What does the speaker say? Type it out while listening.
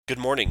Good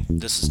morning.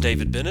 This is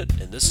David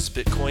Bennett, and this is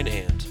Bitcoin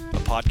And, a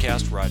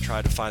podcast where I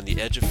try to find the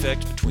edge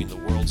effect between the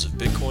worlds of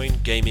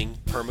Bitcoin, gaming,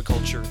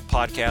 permaculture,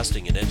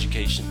 podcasting, and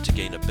education to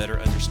gain a better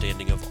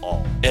understanding of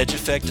all. Edge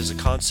effect is a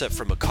concept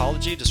from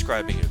ecology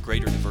describing a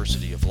greater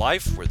diversity of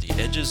life where the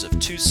edges of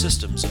two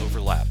systems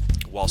overlap.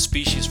 While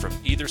species from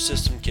either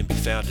system can be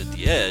found at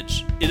the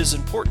edge, it is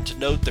important to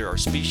note there are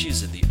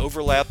species in the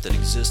overlap that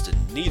exist in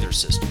neither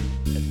system,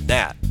 and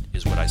that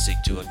is what I seek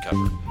to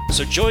uncover.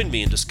 So join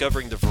me in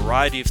discovering the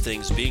variety of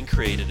things being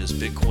created as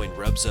Bitcoin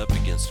rubs up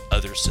against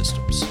other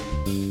systems.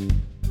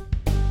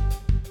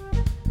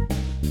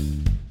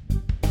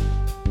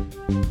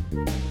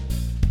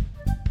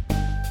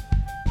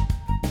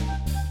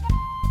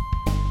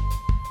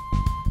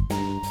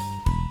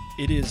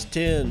 It is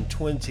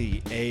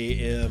 10:20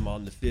 a.m.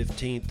 on the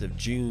 15th of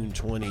June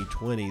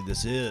 2020.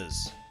 This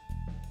is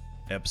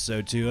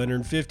episode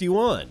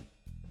 251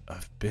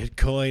 of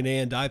Bitcoin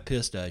And. I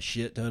pissed a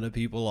shit ton of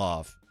people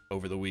off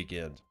over the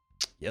weekend.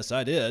 Yes,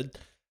 I did.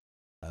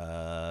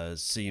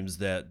 Seems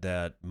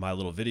that my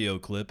little video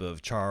clip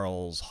of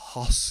Charles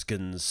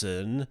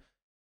Hoskinson,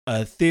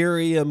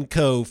 Ethereum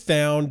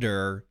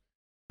co-founder,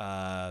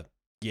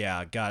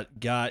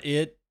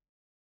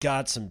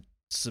 got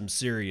some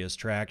serious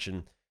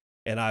traction.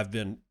 And I've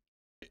been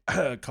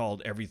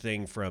called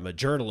everything from a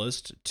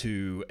journalist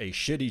to a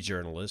shitty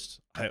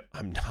journalist.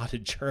 I'm not a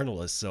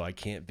journalist, so I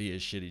can't be a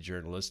shitty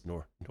journalist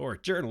nor a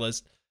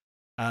journalist.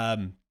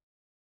 I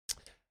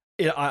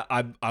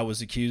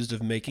was accused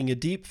of making a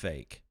deep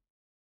fake.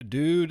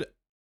 Dude,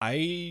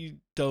 I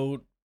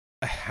don't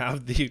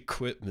have the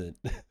equipment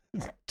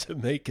to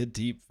make a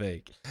deep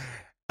fake.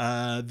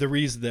 The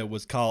reason that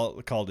was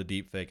called a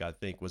deep fake, I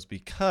think, was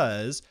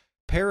because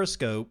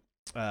Periscope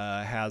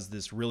has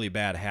this really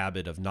bad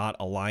habit of not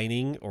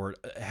aligning, or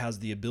has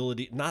the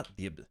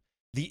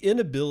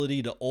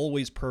inability to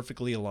always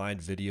perfectly align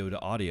video to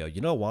audio. You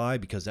know why?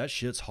 Because that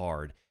shit's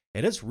hard.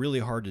 And it's really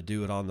hard to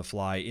do it on the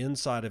fly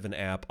inside of an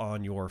app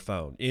on your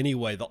phone.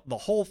 Anyway, the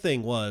whole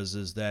thing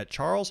is that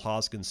Charles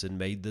Hoskinson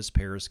made this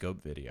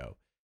Periscope video.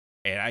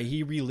 And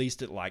he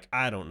released it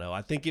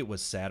I think it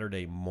was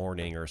Saturday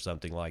morning or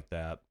something like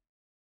that.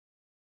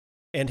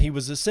 And he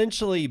was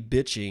essentially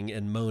bitching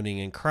and moaning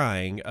and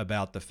crying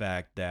about the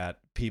fact that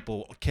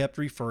people kept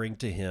referring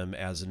to him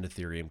as an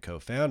Ethereum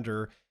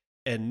co-founder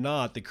and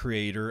not the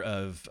creator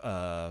of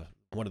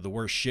one of the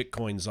worst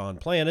shitcoins on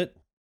planet,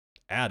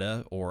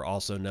 ADA, or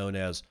also known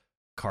as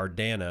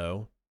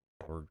Cardano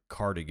or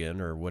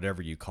Cardigan or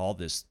whatever you call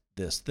this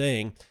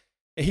thing.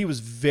 And he was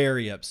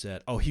very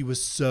upset. Oh, he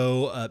was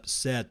so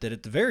upset that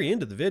at the very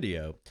end of the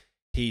video,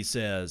 he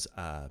says,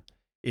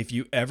 if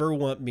you ever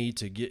want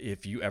to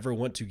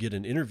get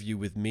an interview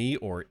with me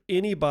or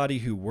anybody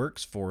who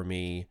works for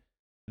me,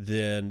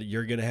 then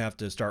you're going to have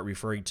to start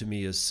referring to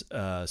me as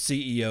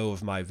CEO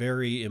of my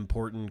very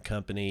important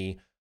company,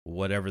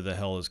 whatever the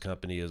hell his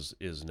company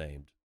is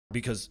named.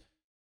 Because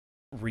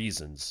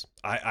reasons.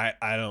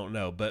 I don't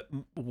know. But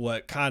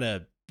what kind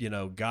of,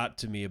 got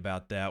to me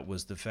about that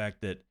was the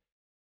fact that,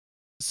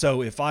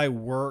 so if I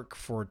work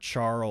for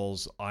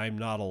Charles, I'm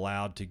not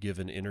allowed to give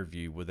an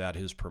interview without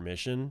his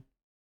permission.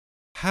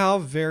 How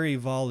very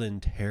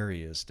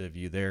voluntarist of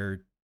you there,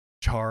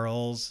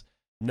 Charles.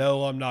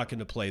 No, I'm not going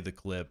to play the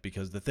clip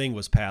because the thing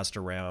was passed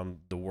around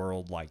the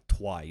world like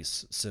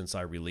twice since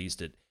I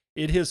released it.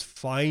 It has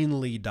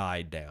finally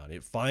died down.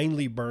 It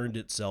finally burned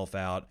itself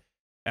out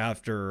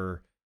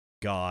after,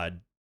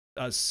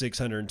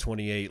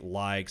 628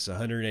 likes,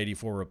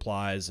 184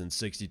 replies, and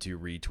 62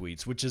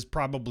 retweets, which is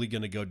probably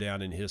going to go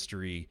down in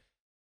history,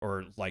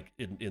 or like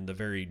in the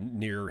very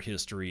near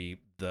history,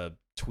 the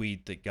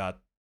tweet that got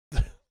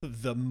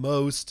the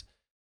most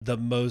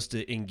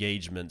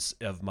engagements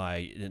of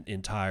my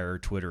entire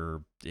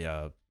Twitter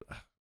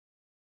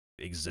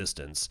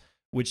existence,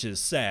 which is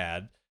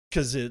sad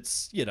because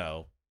it's,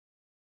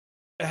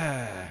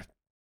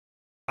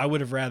 I would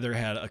have rather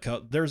had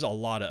there's a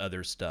lot of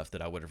other stuff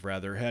that I would have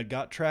rather had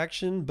got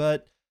traction,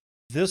 but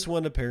this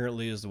one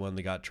apparently is the one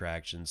that got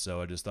traction.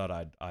 So I just thought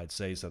I'd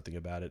say something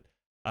about it.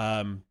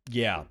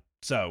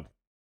 So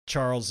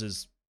Charles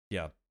is,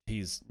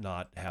 he's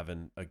not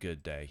having a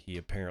good day. He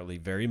apparently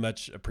very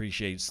much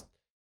appreciates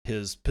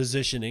his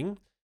positioning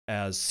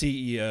as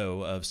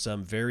CEO of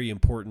some very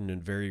important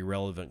and very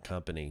relevant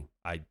company.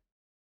 I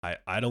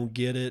don't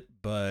get it,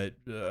 but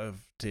to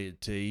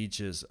each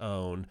his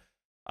own.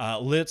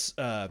 Let's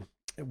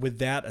with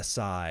that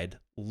aside,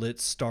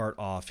 let's start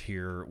off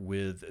here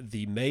with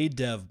the May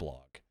dev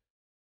blog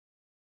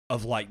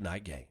of Light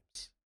Night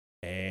Games.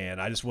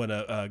 And I just want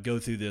to go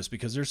through this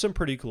because there's some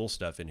pretty cool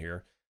stuff in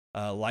here.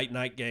 Light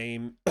Night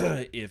Game,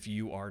 if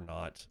you are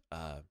not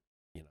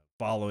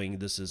following,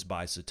 this is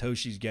by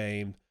Satoshi's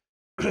Games,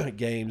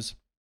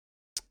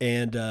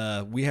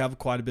 and we have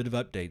quite a bit of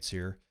updates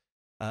here.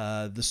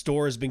 The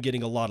store has been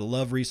getting a lot of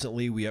love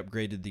recently. We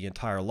upgraded the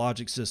entire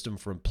logic system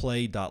from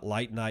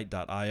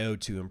play.lightnight.io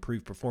to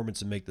improve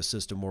performance and make the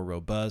system more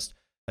robust.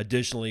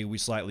 Additionally, we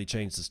slightly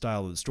changed the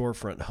style of the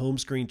storefront home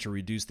screen to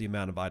reduce the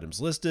amount of items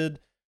listed.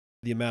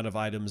 The amount of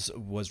items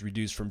was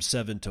reduced from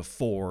 7 to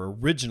 4.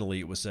 Originally,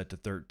 it was set to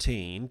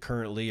 13.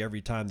 Currently,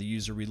 every time the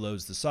user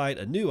reloads the site,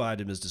 a new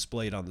item is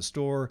displayed on the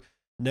store.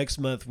 Next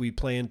month, we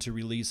plan to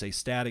release a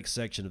static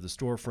section of the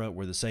storefront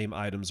where the same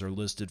items are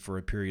listed for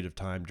a period of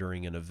time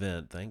during an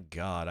event. Thank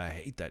God. I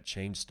hate that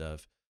change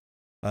stuff.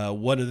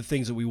 One of the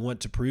things that we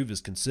want to prove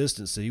is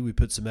consistency. We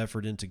put some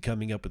effort into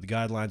coming up with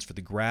guidelines for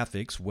the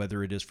graphics,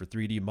 whether it is for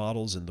 3D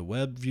models in the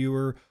web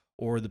viewer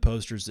or the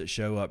posters that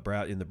show up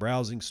in the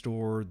browsing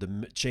store.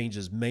 The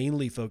changes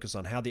mainly focus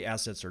on how the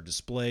assets are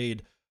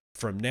displayed.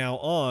 From now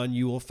on,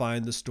 you will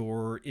find the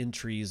store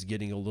entries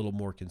getting a little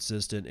more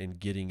consistent and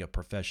getting a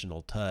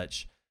professional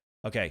touch.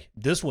 Okay,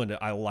 this one,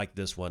 I like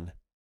this one.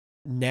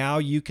 Now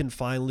you can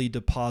finally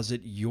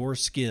deposit your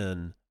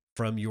skin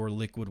from your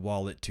Liquid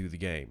wallet to the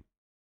game.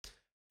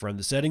 From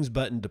the settings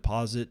button,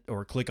 deposit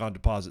or click on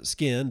deposit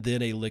skin,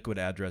 then a Liquid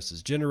address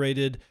is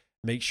generated.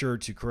 Make sure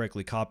to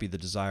correctly copy the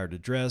desired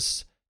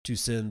address to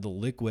send the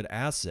Liquid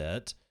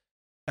asset.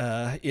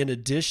 In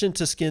addition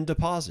to skin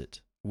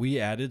deposit, we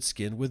added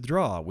skin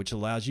withdraw, which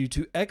allows you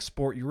to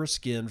export your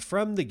skin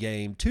from the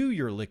game to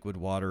your Liquid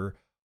water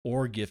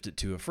or gift it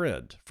to a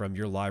friend. From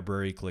your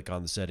library, click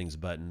on the settings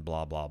button,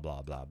 blah, blah,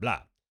 blah, blah,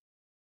 blah.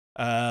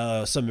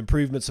 Some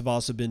improvements have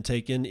also been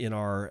taken in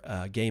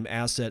our Game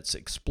Assets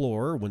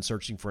Explorer. When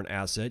searching for an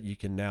asset, you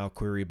can now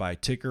query by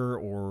ticker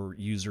or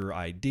user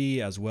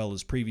ID, as well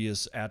as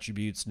previous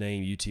attributes,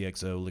 name,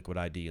 UTXO, Liquid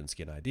ID, and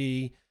Skin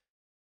ID.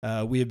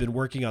 We have been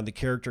working on the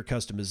character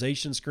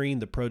customization screen.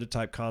 The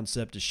prototype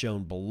concept is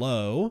shown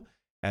below.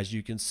 As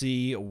you can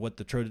see, what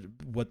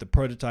the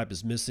prototype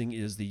is missing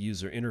is the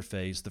user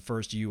interface. The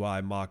first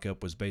UI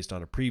mockup was based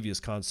on previous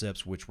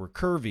concepts, which were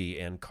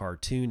curvy and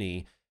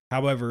cartoony.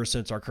 However,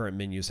 since our current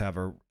menus have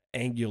an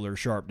angular,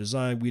 sharp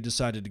design, we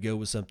decided to go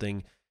with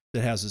something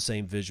that has the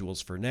same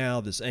visuals for now.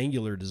 This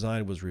angular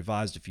design was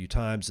revised a few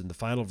times, and the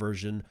final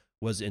version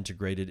was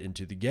integrated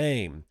into the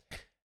game.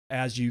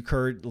 As you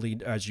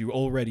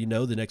already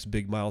know, the next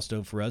big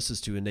milestone for us is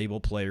to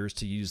enable players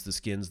to use the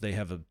skins they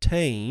have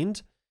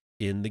obtained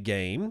in the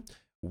game.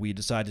 We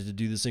decided to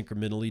do this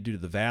incrementally due to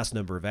the vast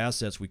number of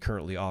assets we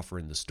currently offer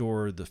in the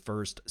store. The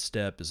first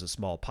step is a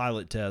small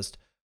pilot test,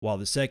 while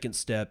the second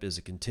step is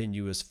a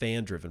continuous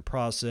fan-driven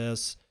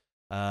process.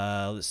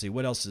 Let's see,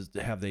 what else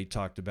have they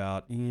talked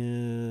about?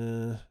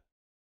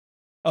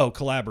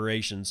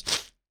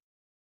 Collaborations.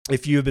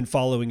 If you have been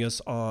following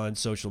us on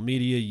social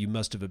media, you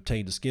must have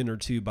obtained a skin or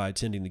two by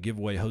attending the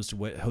giveaway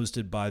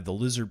hosted by the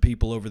lizard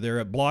people over there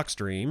at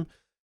Blockstream.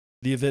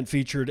 The event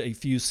featured a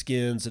few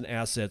skins and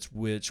assets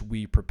which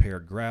we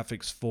prepared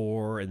graphics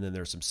for, and then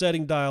there's some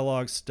setting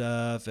dialogue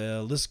stuff.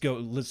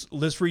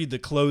 Let's read the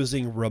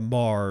closing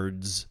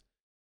remarks.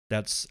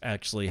 That's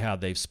actually how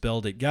they've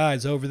spelled it.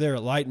 Guys, over there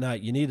at Light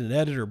Night, you need an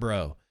editor,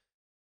 bro.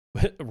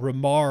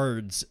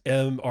 Remards,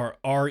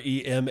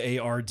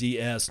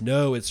 Remards.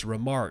 No, it's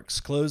remarks.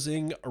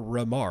 Closing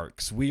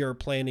remarks. We are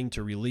planning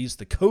to release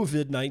the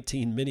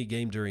COVID-19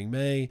 minigame during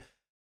May,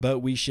 but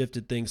we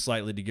shifted things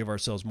slightly to give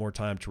ourselves more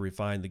time to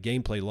refine the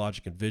gameplay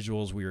logic and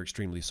visuals. We are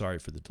extremely sorry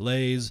for the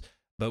delays,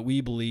 but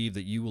we believe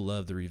that you will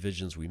love the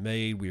revisions we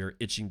made. We are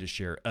itching to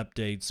share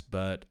updates,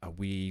 but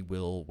we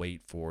will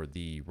wait for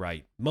the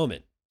right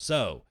moment.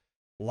 So,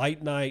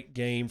 Light Night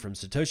game from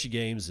Satoshi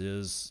Games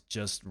is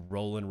just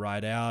rolling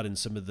right out, and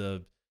some of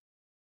the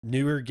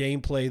newer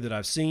gameplay that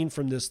I've seen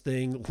from this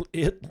thing,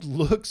 it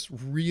looks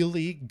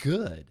really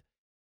good.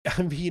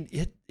 I mean,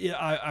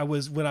 I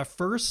was, when I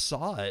first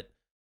saw it,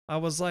 I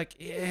was like,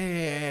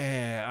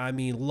 yeah, I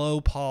mean,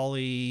 low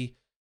poly,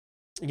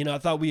 I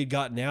thought we had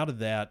gotten out of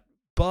that,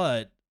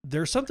 but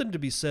there's something to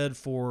be said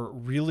for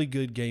really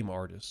good game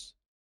artists,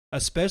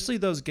 especially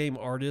those game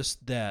artists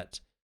that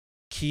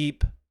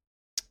keep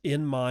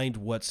in mind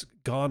what's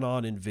gone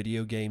on in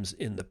video games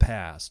in the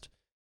past.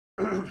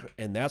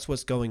 And that's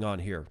what's going on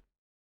here.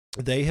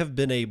 They have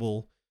been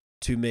able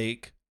to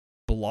make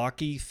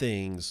blocky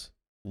things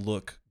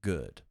look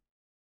good.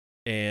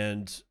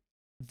 And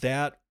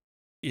that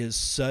is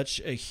such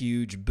a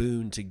huge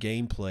boon to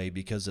gameplay,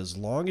 because as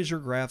long as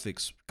your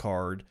graphics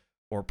card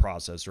or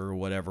processor or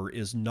whatever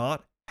is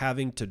not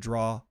having to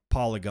draw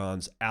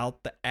polygons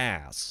out the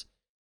ass,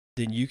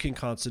 then you can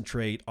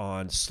concentrate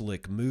on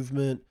slick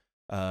movement,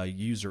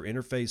 user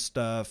interface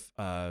stuff,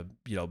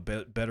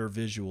 better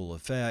visual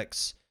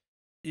effects,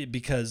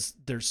 because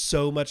there's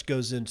so much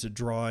goes into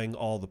drawing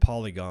all the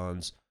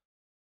polygons.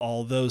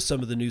 Although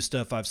some of the new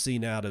stuff I've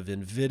seen out of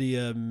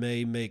NVIDIA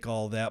may make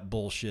all that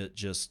bullshit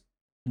just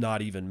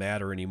not even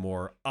matter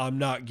anymore. I'm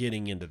not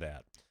getting into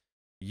that.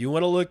 You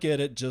want to look at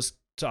it, just,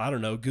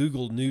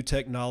 Google new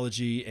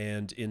technology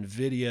and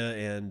NVIDIA,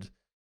 and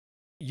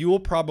you will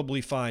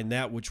probably find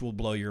that which will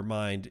blow your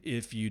mind.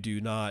 If you do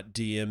not,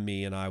 DM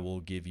me and I will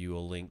give you a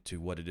link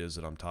to what it is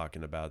that I'm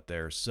talking about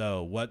there.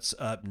 So what's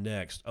up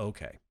next?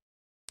 Okay.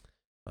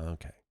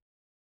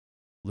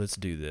 Let's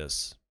do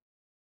this.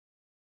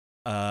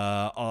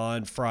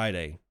 On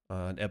Friday,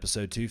 on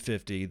episode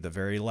 250, the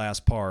very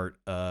last part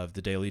of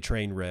the Daily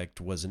Train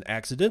Wrecked was an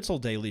accidental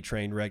Daily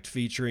Train Wrecked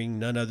featuring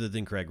none other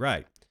than Craig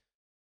Wright.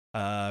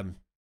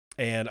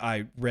 And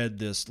I read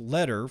this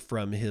letter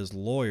from his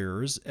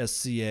lawyers,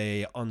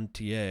 SCA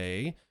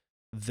Entier,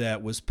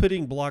 that was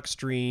putting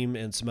Blockstream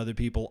and some other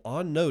people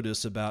on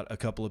notice about a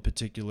couple of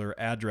particular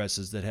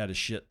addresses that had a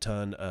shit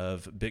ton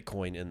of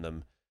Bitcoin in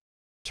them.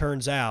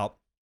 Turns out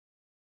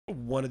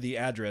one of the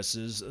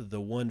addresses,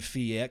 the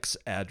 1FEX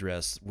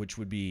address, which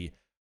would be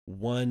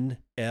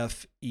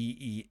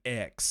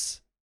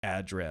 1FEEX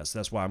address,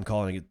 that's why I'm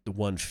calling it the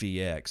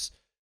 1FEX,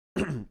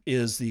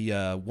 is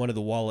the one of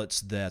the wallets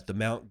that the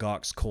Mt.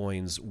 Gox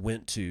coins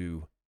went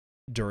to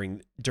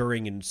during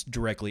and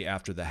directly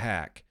after the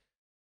hack.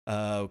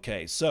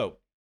 Okay, so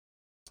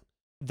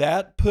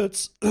that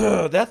puts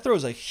that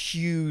throws a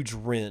huge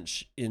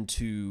wrench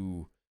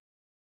into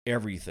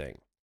everything.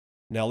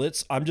 Now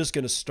I'm just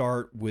going to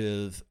start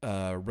with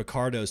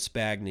Ricardo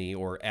Spagni,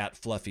 or at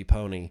Fluffy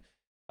Pony.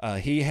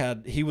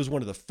 He was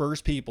one of the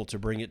first people to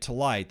bring it to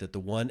light that the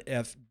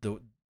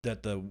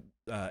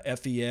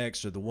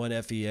FEX or the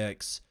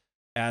 1FEX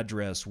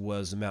address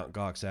was the Mt.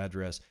 Gox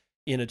address.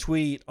 In a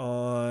tweet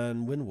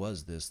on, when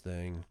was this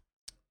thing?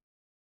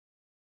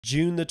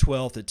 June the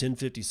 12th at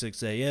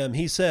 10:56 a.m.,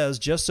 he says,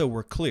 just so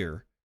we're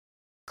clear,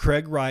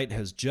 Craig Wright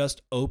has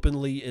just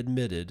openly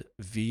admitted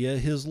via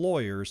his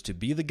lawyers to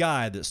be the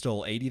guy that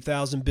stole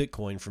 80,000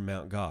 Bitcoin from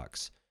Mt.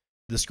 Gox.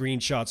 The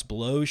screenshots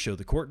below show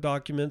the court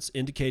documents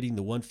indicating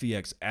the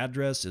 1FEX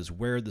address is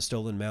where the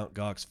stolen Mt.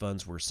 Gox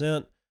funds were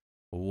sent.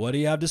 What do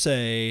you have to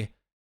say,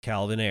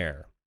 Calvin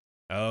Ayre?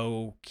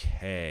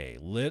 Okay,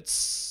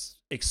 let's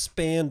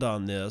expand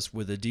on this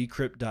with a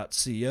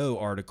Decrypt.co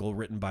article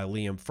written by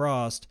Liam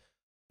Frost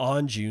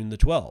on June the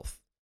 12th.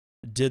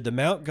 Did the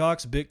Mt.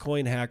 Gox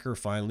Bitcoin hacker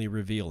finally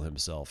reveal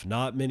himself?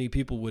 Not many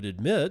people would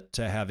admit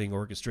to having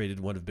orchestrated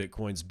one of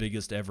Bitcoin's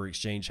biggest ever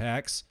exchange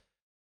hacks,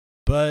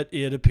 but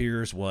it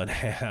appears one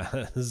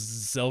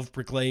has.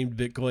 Self-proclaimed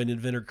Bitcoin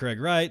inventor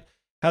Craig Wright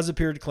has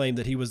appeared to claim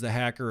that he was the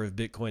hacker of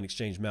Bitcoin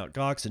exchange Mt.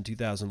 Gox in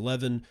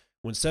 2011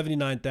 when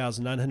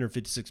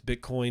 79,956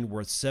 Bitcoin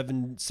worth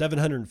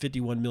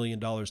 $751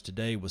 million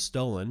today was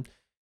stolen.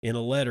 In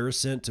a letter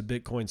sent to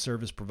Bitcoin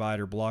service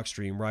provider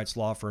Blockstream, Wright's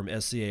law firm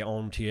SCA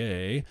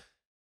Entier,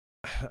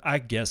 I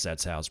guess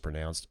that's how it's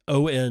pronounced,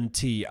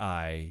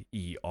 Ontier,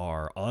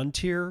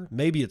 Ontier?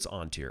 Maybe it's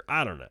Ontier,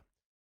 I don't know,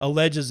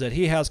 alleges that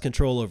he has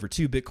control over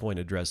two Bitcoin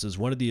addresses.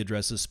 One of the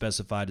addresses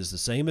specified as the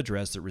same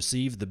address that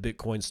received the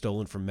Bitcoin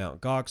stolen from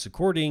Mt. Gox,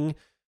 according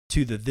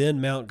to the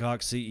then Mt.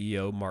 Gox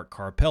CEO, Mark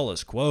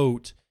Karpelès.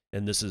 Quote,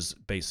 and this is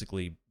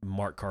basically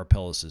Mark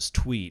Karpelès'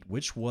 tweet,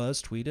 which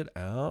was tweeted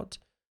out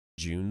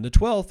June the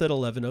 12th at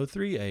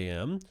 11:03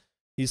 a.m.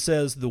 He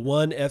says the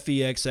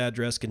 1FEX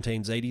address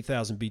contains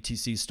 80,000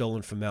 BTC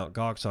stolen from Mt.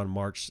 Gox on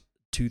March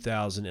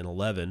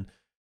 2011.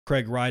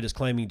 Craig Wright is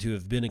claiming to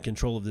have been in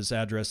control of this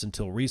address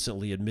until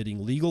recently,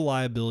 admitting legal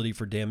liability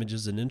for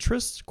damages and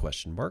interests, ?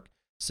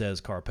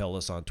 Says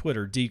Karpelès on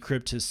Twitter.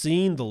 Decrypt has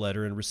seen the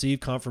letter and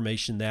received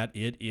confirmation that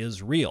it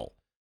is real.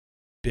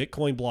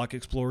 Bitcoin block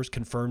explorers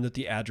confirm that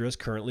the address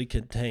currently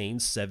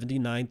contains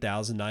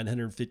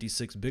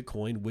 79,956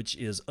 Bitcoin, which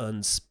is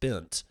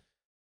unspent.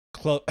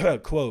 Quote,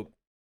 I'm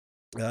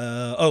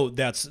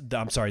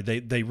sorry,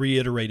 they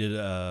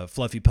reiterated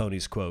Fluffy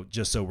Pony's quote,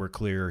 just so we're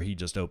clear, he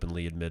just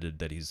openly admitted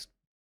that he's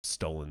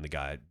stolen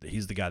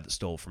he's the guy that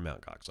stole from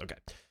Mt. Gox. Okay.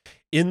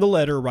 In the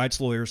letter, Wright's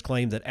lawyers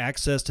claim that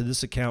access to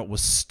this account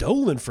was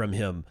stolen from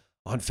him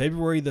on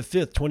February the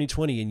 5th,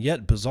 2020, and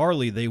yet,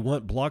 bizarrely, they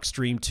want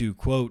Blockstream to,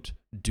 quote,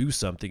 do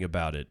something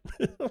about it,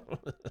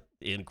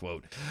 end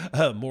quote.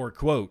 More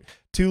quote.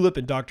 Tulip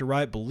and Dr.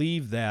 Wright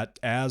believe that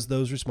as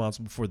those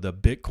responsible for the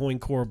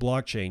Bitcoin Core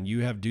blockchain,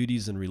 you have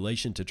duties in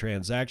relation to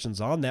transactions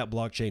on that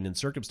blockchain in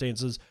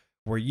circumstances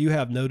where you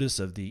have notice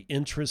of the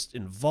interest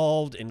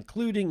involved,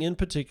 including in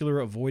particular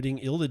avoiding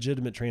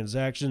illegitimate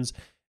transactions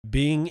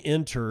being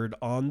entered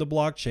on the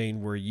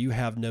blockchain where you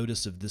have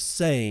notice of the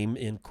same,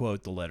 end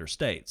quote, the letter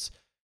states.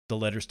 The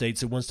letter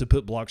states it wants to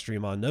put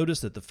Blockstream on notice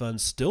that the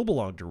funds still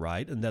belong to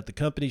Wright and that the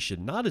company should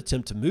not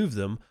attempt to move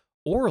them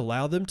or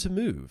allow them to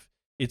move.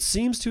 It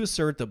seems to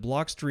assert that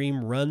Blockstream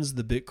runs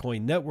the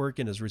Bitcoin network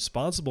and is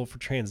responsible for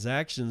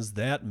transactions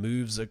that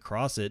moves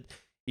across it,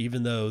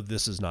 even though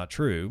this is not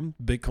true.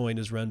 Bitcoin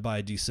is run by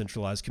a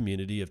decentralized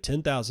community of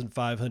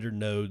 10,500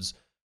 nodes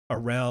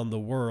around the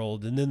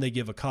world, and then they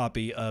give a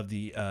copy of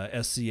the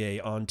SCA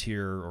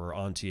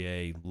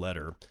Entier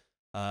letter.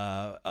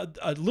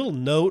 A little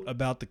note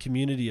about the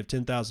community of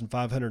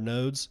 10,500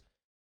 nodes.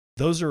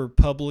 Those are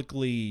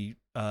publicly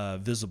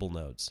visible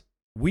nodes.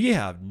 We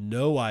have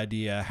no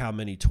idea how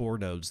many Tor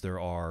nodes there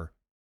are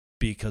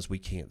because we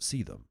can't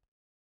see them.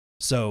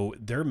 So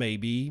there may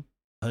be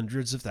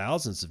hundreds of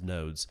thousands of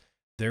nodes.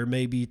 There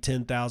may be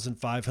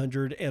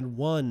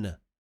 10,501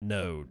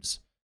 nodes.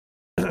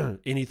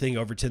 Anything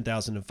over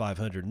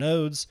 10,500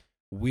 nodes,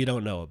 we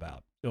don't know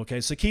about.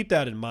 Okay, so keep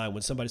that in mind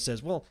when somebody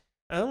says, well,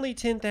 only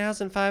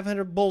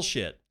 10,500,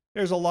 bullshit.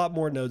 There's a lot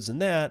more nodes than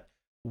that.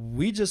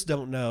 We just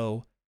don't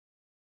know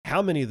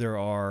how many there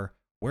are,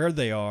 where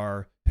they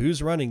are,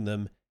 who's running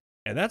them,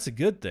 and that's a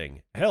good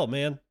thing. Hell,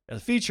 man, a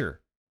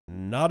feature,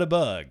 not a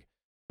bug.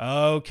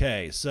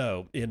 Okay,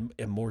 so in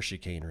more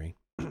chicanery,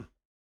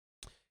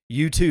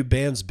 YouTube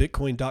bans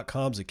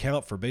Bitcoin.com's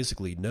account for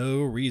basically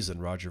no reason,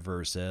 Roger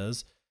Ver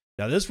says.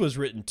 Now, this was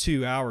written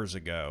 2 hours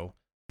ago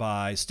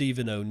by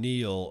Stephen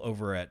O'Neill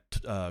over at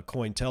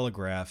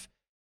Cointelegraph.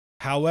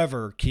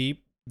 However,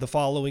 keep the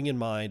following in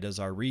mind as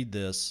I read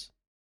this.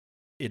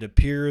 It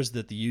appears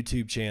that the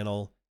YouTube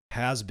channel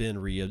has been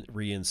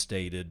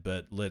reinstated,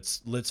 but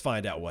let's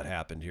find out what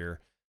happened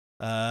here.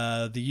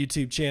 The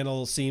YouTube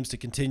channel seems to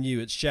continue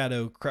its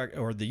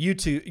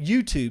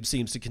YouTube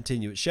seems to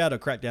continue its shadow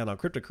crackdown on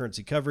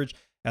cryptocurrency coverage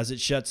as it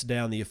shuts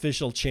down the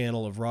official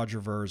channel of Roger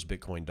Ver's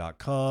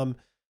Bitcoin.com.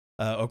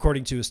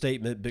 According to a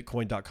statement,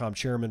 Bitcoin.com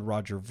chairman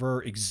Roger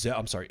Ver,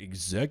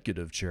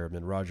 executive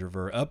chairman Roger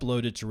Ver,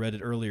 uploaded to Reddit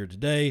earlier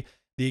today.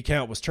 The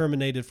account was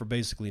terminated for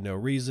basically no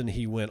reason.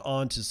 He went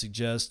on to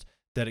suggest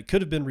that it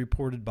could have been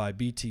reported by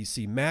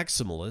BTC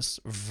Maximalist.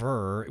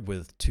 Ver,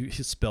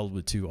 spelled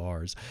with 2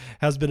 R's,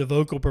 has been a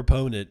vocal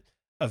proponent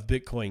of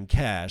Bitcoin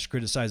Cash,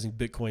 criticizing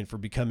Bitcoin for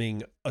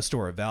becoming a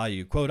store of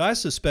value. Quote, I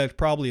suspect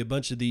probably a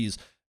bunch of these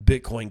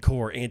Bitcoin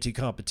Core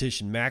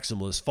anti-competition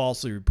maximalists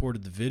falsely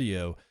reported the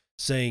video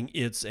saying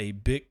it's a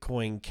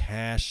Bitcoin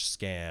Cash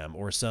scam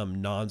or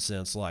some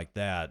nonsense like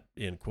that,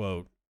 end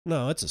quote.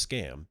 No, it's a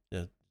scam.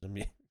 I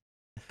mean,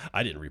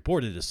 I didn't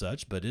report it as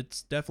such, but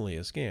it's definitely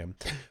a scam.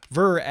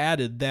 Ver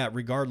added that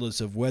regardless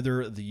of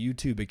whether the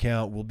YouTube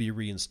account will be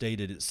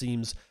reinstated, it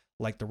seems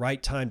like the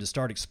right time to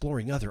start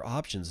exploring other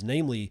options,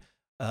 namely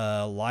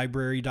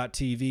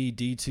Library.tv,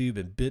 DTube,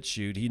 and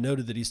BitChute. He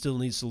noted that he still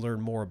needs to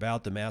learn more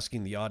about them,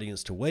 asking the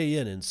audience to weigh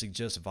in and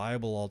suggest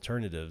viable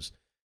alternatives.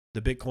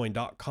 The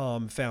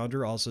Bitcoin.com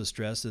founder also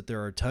stressed that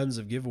there are tons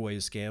of giveaway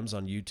scams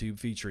on YouTube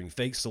featuring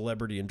fake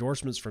celebrity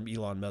endorsements from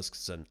Elon Musk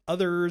and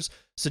others,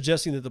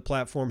 suggesting that the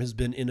platform has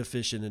been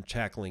inefficient in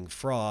tackling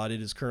fraud.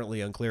 It is currently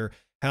unclear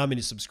how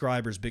many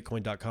subscribers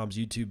Bitcoin.com's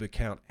YouTube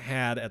account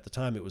had at the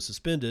time it was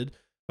suspended.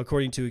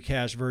 According to a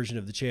cached version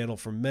of the channel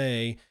from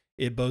May,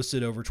 it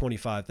boasted over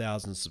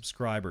 25,000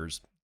 subscribers.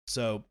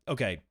 So,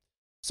 okay.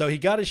 So he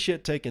got his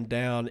shit taken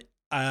down.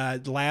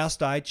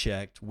 Last I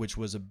checked, which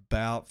was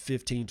about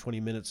 15, 20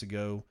 minutes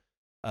ago,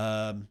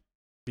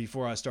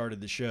 before I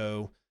started the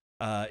show,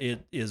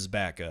 it is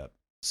back up.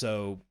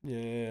 So,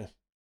 yeah.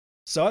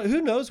 So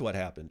who knows what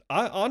happened?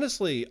 I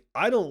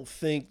don't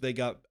think they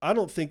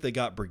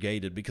got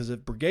brigaded, because if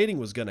brigading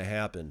was going to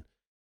happen,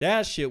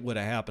 that shit would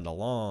have happened a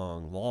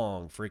long,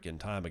 long freaking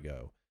time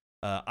ago.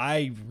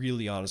 I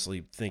really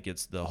honestly think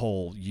it's the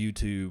whole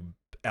YouTube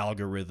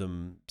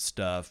algorithm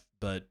stuff,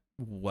 but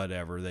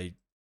whatever. They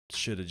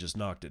should have just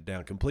knocked it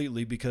down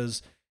completely,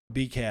 because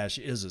Bcash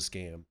is a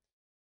scam.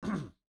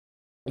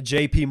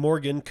 JP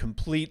Morgan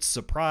completes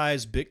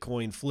surprise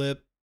Bitcoin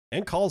flip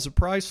and calls the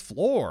price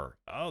floor.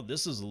 Oh,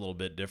 this is a little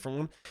bit different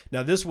one.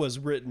 Now, this was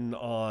written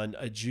on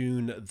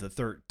June the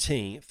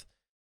 13th.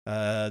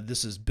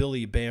 This is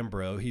Billy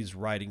Bambro. He's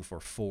writing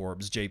for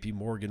Forbes. JP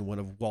Morgan, one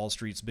of Wall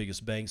Street's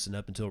biggest banks and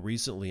up until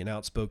recently an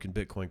outspoken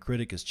Bitcoin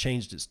critic, has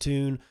changed its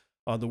tune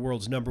on the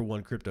world's number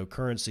one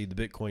cryptocurrency.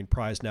 The Bitcoin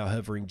price, now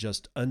hovering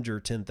just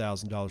under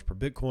 $10,000 per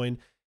Bitcoin,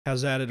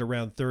 has added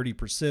around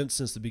 30%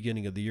 since the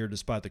beginning of the year,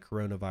 despite the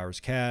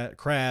coronavirus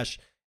crash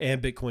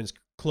and Bitcoin's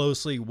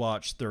closely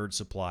watched third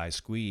supply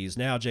squeeze.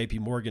 Now, JP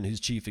Morgan, whose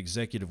chief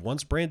executive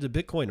once branded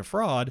Bitcoin a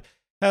fraud,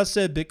 has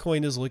said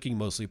Bitcoin is looking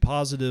mostly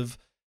positive,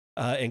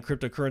 and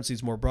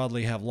cryptocurrencies more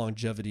broadly have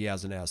longevity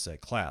as an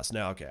asset class.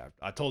 Now, okay,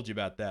 I told you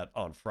about that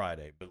on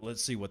Friday, but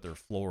let's see what their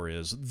floor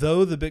is.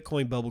 Though the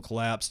Bitcoin bubble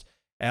collapsed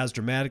as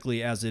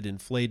dramatically as it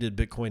inflated,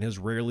 Bitcoin has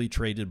rarely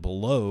traded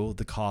below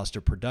the cost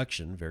of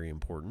production, very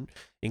important,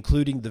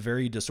 including the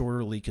very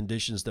disorderly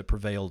conditions that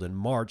prevailed in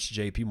March,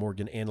 JP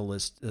Morgan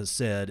analyst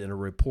said in a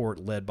report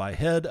led by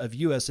head of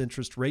U.S.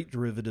 interest rate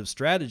derivative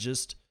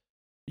strategist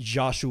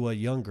Joshua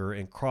Younger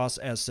and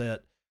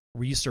cross-asset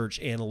research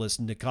analyst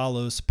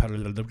Nicholas,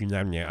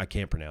 I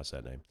can't pronounce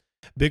that name.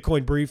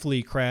 Bitcoin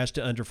briefly crashed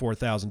to under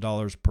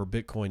 $4,000 per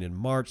Bitcoin in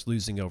March,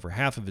 losing over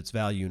half of its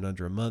value in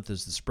under a month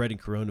as the spreading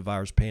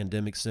coronavirus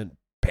pandemic sent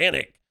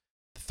panic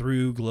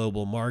through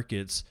global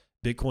markets.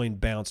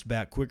 Bitcoin bounced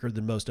back quicker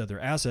than most other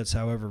assets,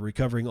 however,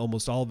 recovering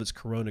almost all of its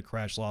corona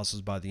crash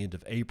losses by the end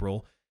of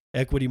April.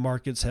 Equity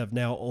markets have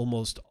now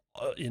almost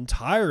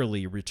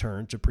entirely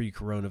returned to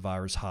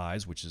pre-coronavirus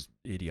highs, which is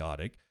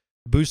idiotic,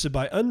 boosted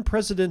by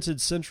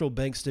unprecedented central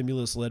bank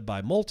stimulus led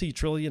by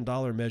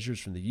multi-trillion-dollar measures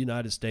from the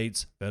United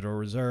States Federal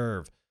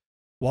Reserve.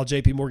 While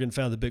JP Morgan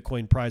found the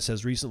Bitcoin price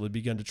has recently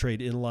begun to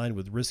trade in line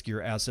with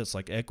riskier assets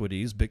like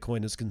equities,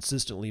 Bitcoin has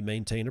consistently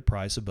maintained a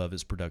price above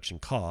its production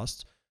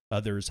costs.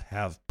 Others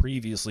have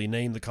previously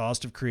named the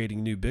cost of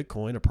creating new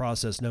Bitcoin, a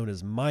process known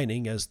as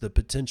mining, as the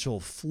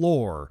potential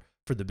floor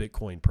for the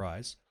Bitcoin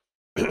price.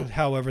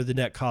 However, the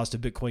net cost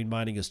of Bitcoin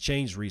mining has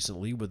changed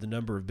recently, with the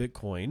number of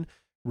Bitcoin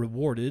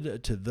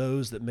rewarded to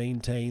those that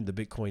maintain the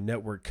Bitcoin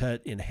network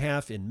cut in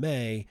half in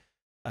May,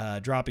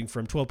 dropping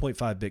from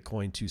 12.5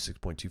 Bitcoin to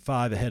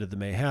 6.25. Ahead of the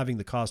May halving,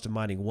 the cost of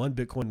mining one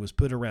Bitcoin was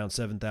put around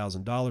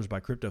 $7,000 by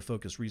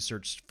crypto-focused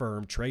research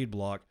firm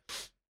TradeBlock.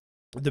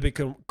 The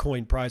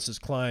Bitcoin price has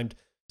climbed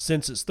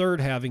Since its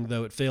third halving,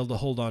 though, it failed to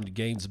hold on to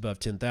gains above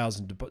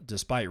 10,000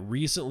 despite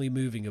recently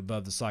moving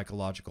above the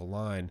psychological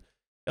line.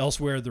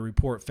 Elsewhere, the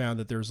report found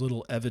that there's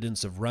little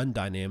evidence of run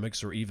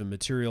dynamics or even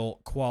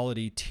material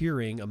quality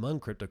tiering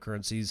among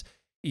cryptocurrencies,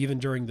 even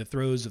during the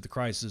throes of the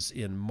crisis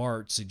in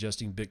March,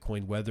 suggesting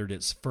Bitcoin weathered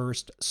its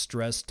first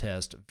stress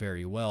test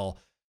very well.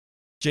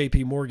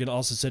 JP Morgan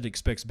also said it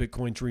expects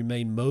Bitcoin to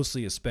remain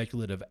mostly a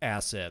speculative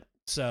asset.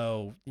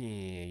 So,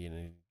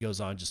 it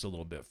goes on just a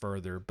little bit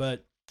further.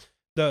 But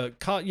the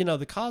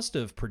cost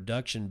of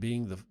production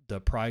being the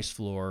price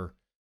floor,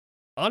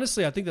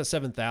 honestly, I think that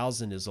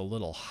 7,000 is a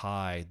little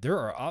high.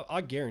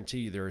 I guarantee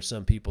you there are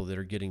some people that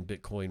are getting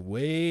Bitcoin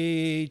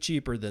way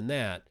cheaper than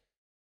that.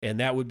 And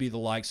that would be the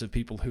likes of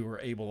people who are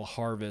able to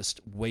harvest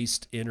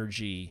waste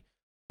energy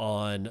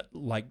on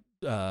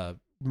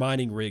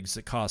mining rigs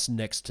that cost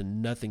next to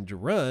nothing to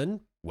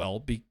run. Well,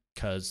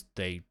 because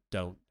they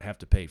don't have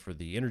to pay for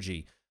the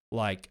energy,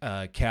 like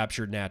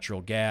captured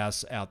natural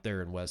gas out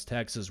there in West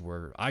Texas,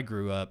 where I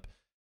grew up.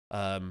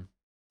 I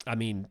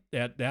mean,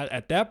 at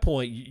that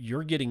point,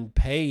 you're getting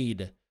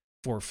paid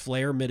for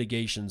flare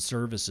mitigation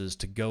services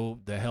to go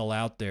the hell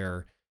out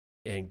there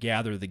and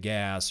gather the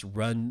gas,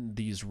 run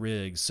these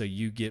rigs, so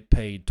you get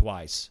paid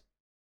twice,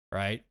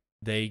 right?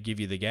 They give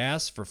you the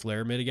gas for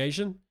flare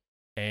mitigation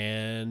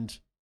and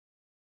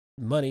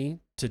money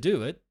to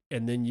do it,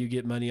 and then you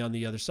get money on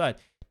the other side.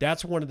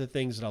 That's one of the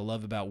things that I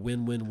love about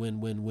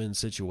win-win-win-win-win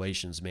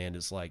situations, man.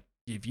 It's like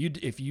if you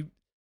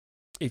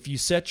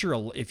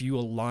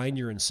align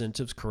your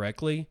incentives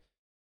correctly,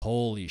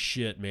 holy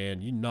shit,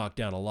 man, you knock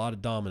down a lot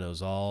of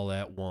dominoes all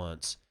at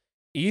once.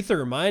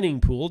 Ether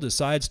mining pool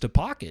decides to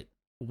pocket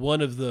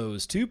one of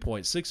those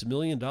 $2.6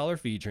 million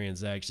fee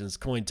transactions.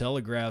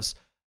 Cointelegraph's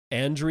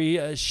Andriy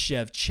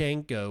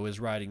Shevchenko is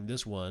writing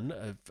this one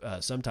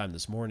sometime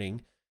this morning.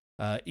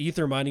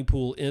 Ether mining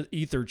pool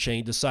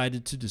Etherchain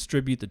decided to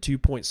distribute the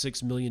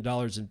 $2.6 million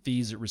in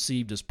fees it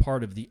received as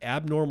part of the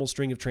abnormal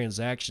string of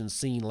transactions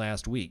seen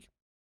last week.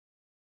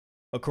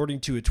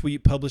 According to a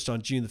tweet published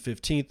on June the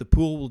 15th, the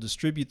pool will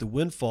distribute the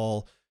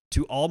windfall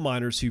to all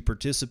miners who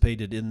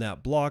participated in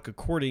that block,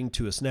 according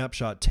to a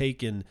snapshot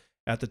taken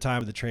at the time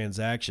of the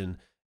transaction.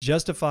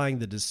 Justifying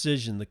the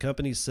decision, the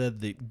company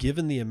said that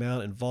given the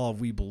amount involved,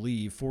 we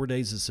believe 4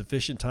 days is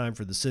sufficient time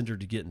for the sender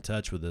to get in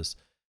touch with us.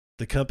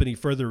 The company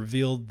further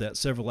revealed that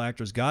several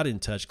actors got in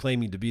touch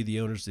claiming to be the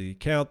owners of the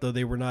account, though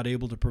they were not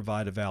able to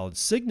provide a valid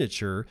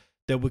signature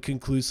that would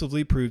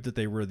conclusively prove that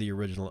they were the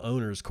original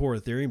owners. Core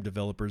Ethereum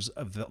developers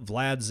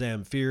Vlad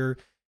Zamfir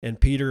and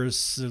Peter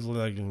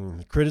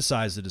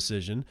criticized the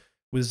decision,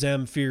 with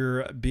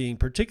Zamfir being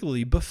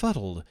particularly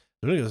befuddled.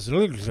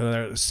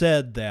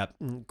 Said that,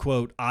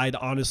 quote, "I'd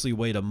honestly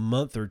wait a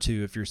month or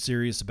two if you're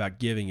serious about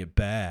giving it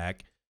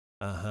back."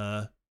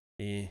 God,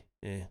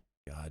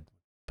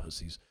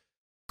 pussies.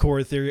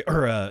 Core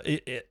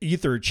Ethereum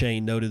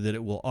Etherchain noted that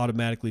it will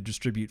automatically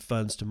distribute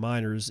funds to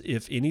miners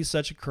if any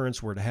such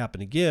occurrence were to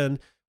happen again,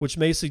 which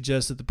may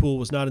suggest that the pool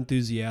was not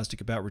enthusiastic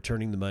about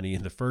returning the money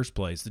in the first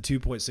place. The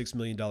 $2.6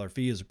 million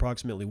fee is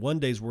approximately 1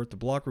 day's worth of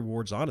block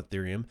rewards on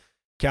Ethereum,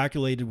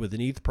 calculated with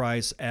an ETH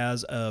price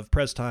as of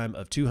press time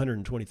of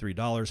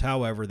 $223.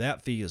 However,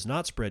 that fee is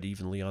not spread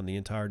evenly on the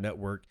entire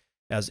network,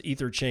 as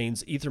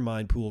Etherchain's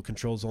Ethermine pool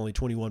controls only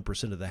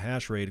 21% of the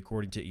hash rate,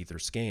 according to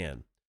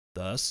Etherscan.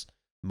 Thus,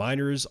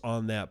 miners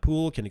on that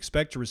pool can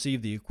expect to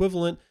receive the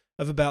equivalent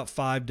of about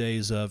 5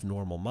 days of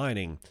normal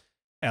mining.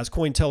 As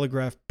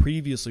Cointelegraph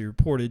previously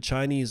reported,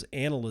 Chinese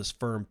analyst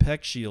firm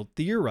PeckShield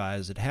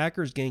theorized that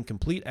hackers gain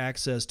complete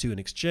access to an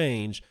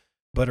exchange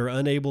but are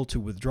unable to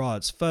withdraw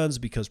its funds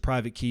because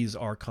private keys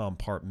are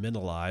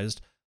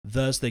compartmentalized.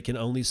 Thus, they can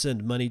only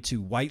send money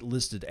to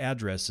whitelisted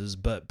addresses,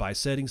 but by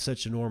setting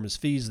such enormous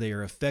fees, they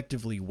are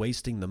effectively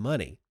wasting the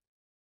money.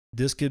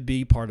 This could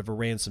be part of a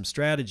ransom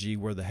strategy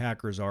where the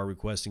hackers are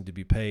requesting to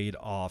be paid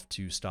off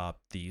to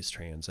stop these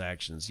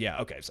transactions. Yeah,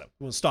 okay, so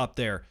we'll stop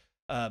there.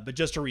 But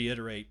just to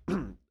reiterate,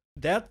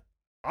 that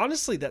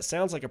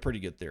sounds like a pretty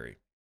good theory.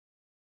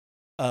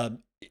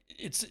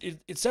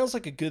 It sounds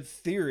like a good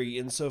theory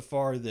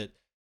insofar that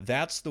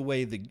that's the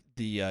way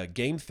the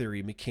game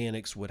theory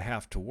mechanics would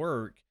have to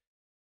work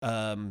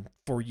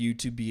for you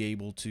to be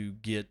able to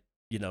get,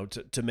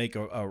 to make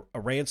a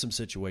ransom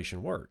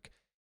situation work.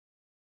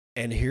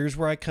 And here's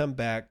where I come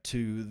back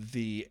to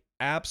the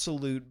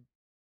absolute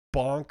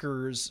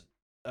bonkers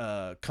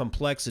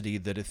complexity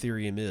that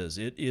Ethereum is.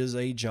 It is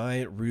a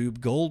giant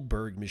Rube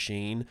Goldberg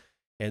machine,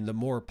 and the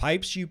more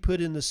pipes you put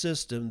in the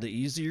system, the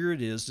easier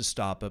it is to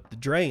stop up the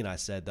drain. I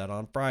said that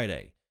on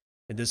Friday.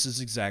 And this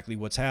is exactly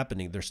what's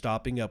happening. They're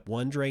stopping up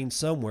one drain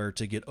somewhere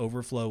to get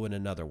overflow in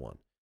another one.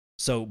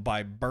 So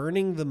by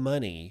burning the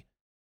money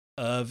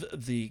of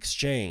the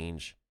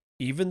exchange,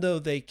 even though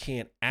they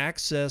can't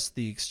access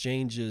the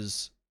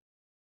exchange's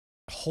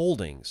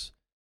holdings,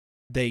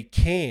 they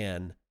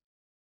can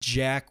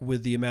jack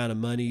with the amount of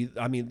money.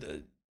 I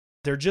mean,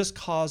 they're just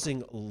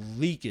causing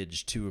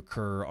leakage to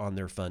occur on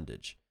their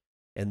fundage.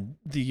 And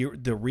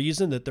the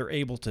reason that they're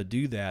able to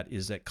do that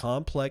is that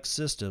complex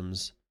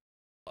systems,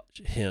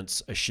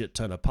 hence a shit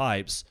ton of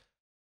pipes,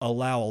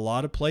 allow a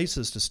lot of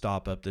places to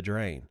stop up the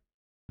drain.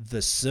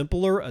 The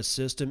simpler a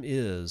system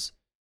is,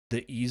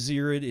 the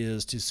easier it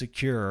is to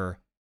secure.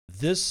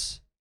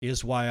 This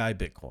is why I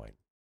Bitcoin.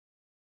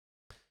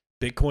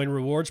 Bitcoin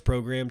rewards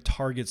program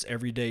targets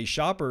everyday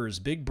shoppers,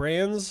 big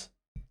brands,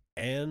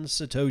 and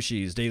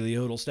Satoshis. Daily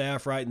Hodl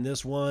staff writing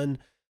this one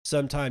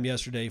sometime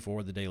yesterday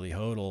for the Daily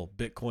Hodl.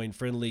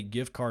 Bitcoin-friendly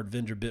gift card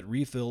vendor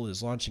BitRefill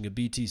is launching a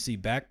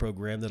BTC-backed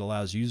program that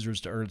allows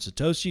users to earn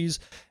Satoshis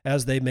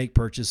as they make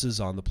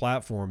purchases on the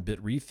platform.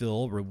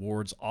 BitRefill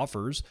Rewards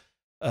offers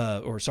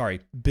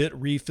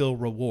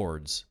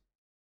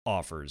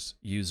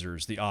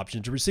users the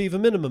option to receive a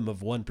minimum of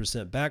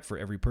 1% back for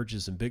every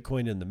purchase in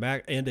Bitcoin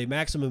and a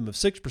maximum of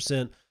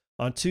 6%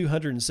 on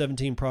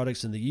 217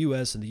 products in the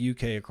US and the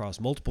UK across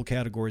multiple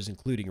categories,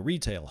 including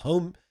retail,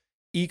 home,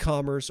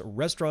 e-commerce,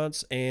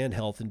 restaurants, and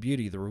health and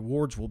beauty. The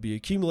rewards will be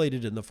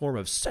accumulated in the form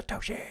of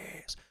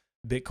Satoshis.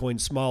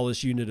 Bitcoin's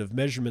smallest unit of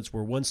measurements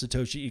where 1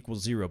 Satoshi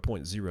equals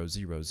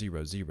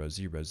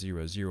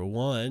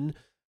 0.000000001.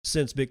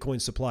 Since Bitcoin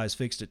supply is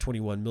fixed at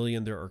 21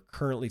 million, there are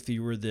currently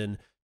fewer than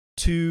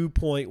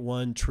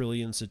 2.1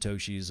 trillion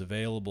Satoshis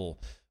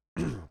available.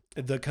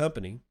 The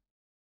company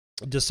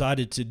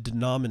decided to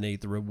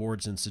denominate the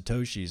rewards in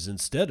Satoshis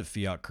instead of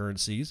fiat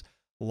currencies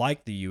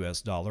like the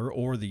US dollar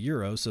or the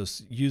euro, so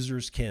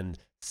users can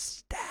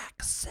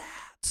stack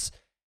sats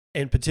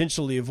and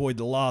potentially avoid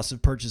the loss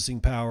of purchasing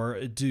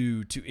power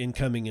due to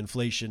incoming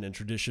inflation in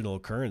traditional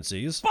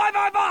currencies. Bye,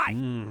 bye, bye!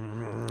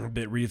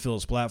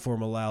 BitRefill's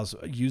platform allows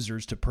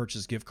users to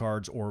purchase gift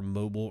cards or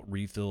mobile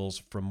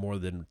refills from more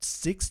than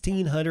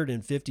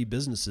 1,650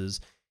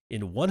 businesses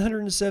in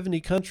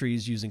 170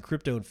 countries using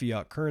crypto and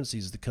fiat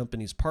currencies. The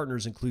company's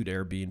partners include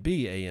Airbnb,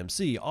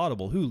 AMC,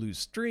 Audible, Hulu,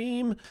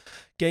 Stream,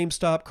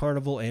 GameStop,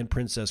 Carnival, and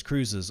Princess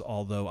Cruises,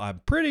 although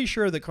I'm pretty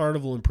sure that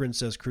Carnival and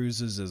Princess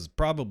Cruises is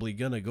probably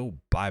going to go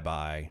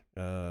bye-bye.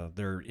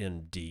 They're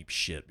in deep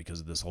shit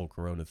because of this whole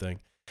corona thing.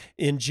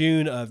 In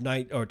June of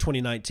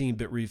 2019,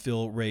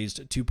 BitRefill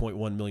raised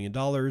 $2.1 million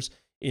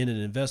in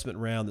an investment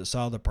round that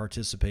saw the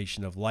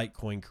participation of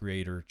Litecoin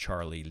creator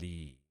Charlie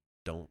Lee.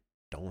 Don't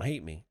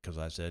hate me because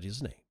I said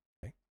his name.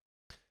 Okay.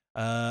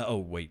 Oh,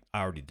 wait.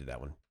 I already did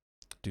that one.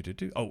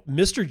 Oh,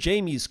 Mr.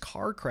 Jamie's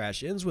car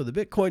crash ends with a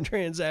Bitcoin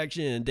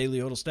transaction. Daily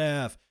Hodl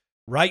staff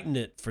writing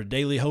it for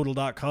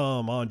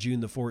dailyhodl.com on June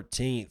the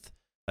 14th.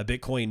 A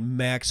Bitcoin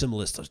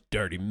maximalist, a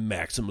dirty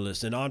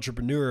maximalist, and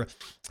entrepreneur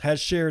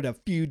has shared a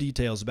few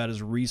details about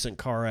his recent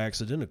car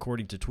accident.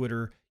 According to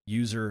Twitter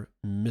user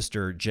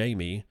Mr.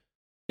 Jamie,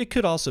 it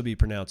could also be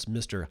pronounced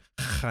Mr.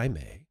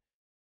 Jaime.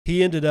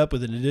 He ended up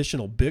with an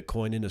additional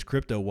Bitcoin in his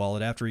crypto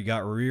wallet after he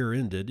got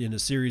rear-ended. In a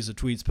series of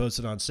tweets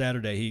posted on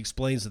Saturday, he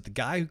explains that the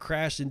guy who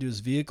crashed into his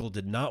vehicle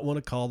did not want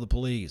to call the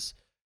police.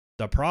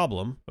 The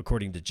problem,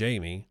 according to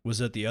Jamie, was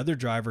that the other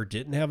driver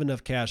didn't have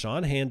enough cash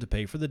on hand to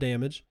pay for the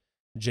damage.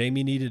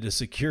 Jamie needed a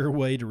secure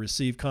way to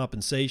receive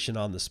compensation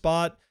on the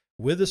spot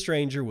with a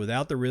stranger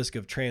without the risk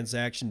of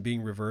transaction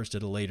being reversed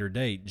at a later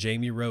date.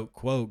 Jamie wrote,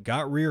 quote,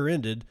 "Got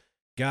rear-ended.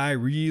 Guy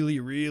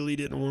really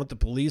didn't want the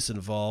police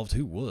involved.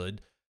 Who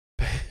would?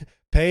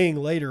 Paying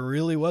later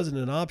really wasn't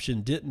an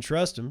option. Didn't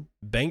trust him.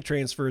 Bank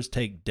transfers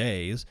take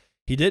days.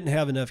 He didn't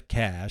have enough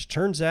cash.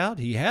 Turns out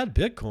he had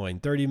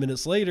Bitcoin. 30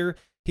 minutes later,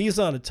 he's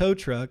on a tow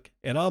truck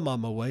and I'm on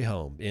my way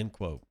home," end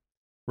quote.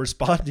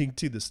 Responding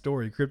to the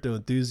story, crypto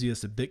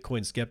enthusiasts and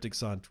Bitcoin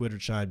skeptics on Twitter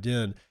chimed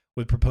in,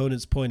 with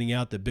proponents pointing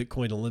out that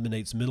Bitcoin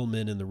eliminates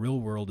middlemen in the real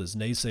world as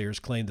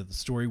naysayers claim that the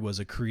story was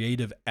a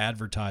creative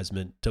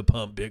advertisement to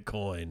pump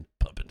Bitcoin.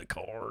 Pumping the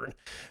corn.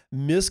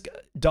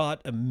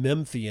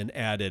 Misk.Memphian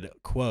added,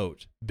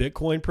 quote,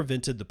 "Bitcoin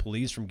prevented the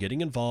police from getting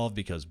involved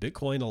because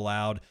Bitcoin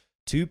allowed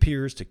two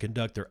peers to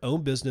conduct their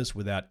own business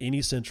without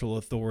any central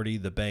authority,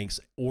 the banks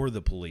or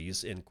the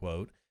police," end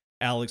quote.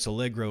 Alex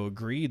Allegro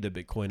agreed that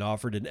Bitcoin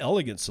offered an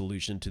elegant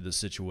solution to the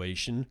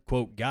situation.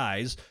 Quote,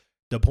 "Guys,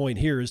 the point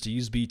here is to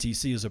use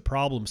BTC as a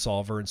problem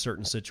solver in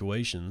certain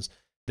situations.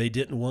 They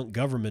didn't want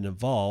government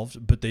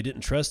involved, but they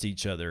didn't trust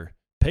each other.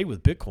 Pay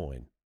with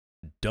Bitcoin.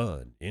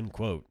 Done," end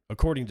quote.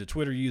 According to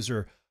Twitter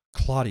user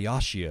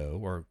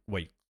Claudatio,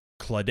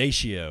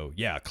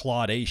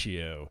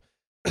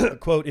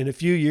 quote, "In a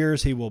few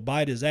years, he will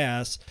bite his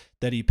ass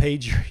that he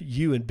paid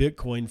you in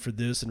Bitcoin for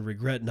this and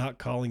regret not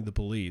calling the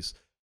police."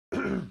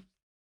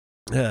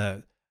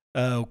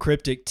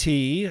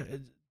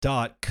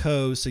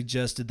 CrypticT.co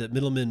suggested that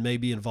middlemen may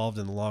be involved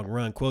in the long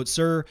run. Quote,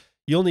 "Sir,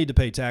 you'll need to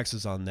pay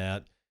taxes on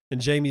that." And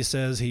Jamie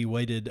says he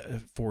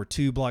waited for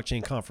 2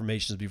 blockchain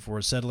confirmations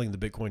before settling the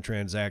Bitcoin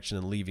transaction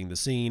and leaving the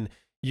scene.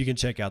 You can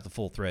check out the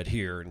full thread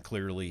here, and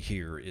clearly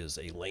here is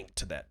a link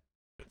to that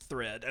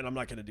thread, and I'm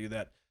not going to do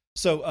that.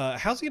 So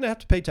how's he going to have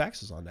to pay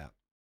taxes on that?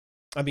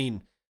 I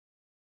mean,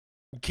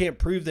 you can't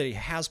prove that he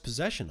has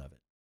possession of it.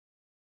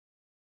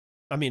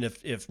 I mean,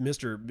 if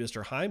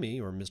Mr.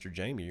 Jaime or Mr.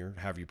 Jamie or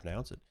however you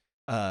pronounce it,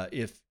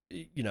 if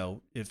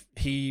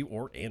he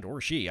or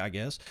she, I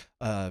guess,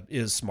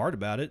 is smart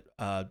about it,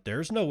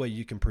 there's no way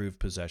you can prove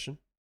possession.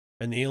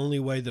 And the only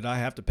way that I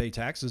have to pay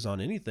taxes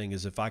on anything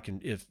is if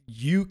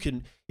you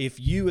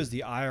as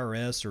the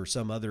IRS or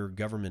some other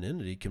government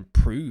entity can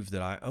prove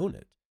that I own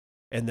it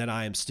and that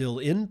I am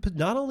still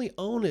not only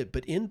own it,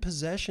 but in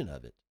possession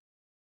of it.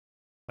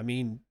 I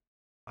mean,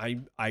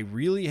 I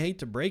really hate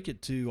to break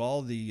it to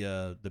all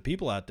the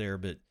people out there,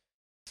 but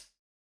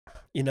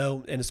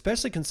and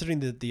especially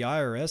considering that the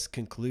IRS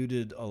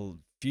concluded a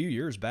few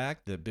years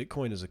back that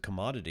Bitcoin is a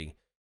commodity.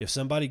 If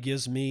somebody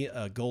gives me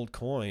a gold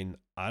coin,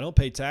 I don't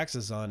pay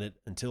taxes on it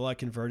until I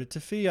convert it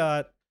to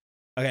fiat.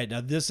 Okay,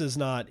 now this is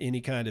not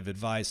any kind of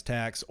advice,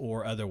 tax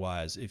or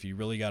otherwise. If you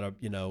really got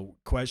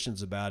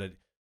questions about it,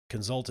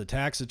 consult a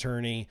tax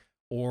attorney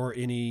or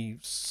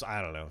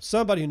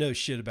somebody who knows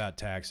shit about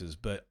taxes.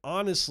 But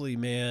honestly,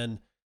 man,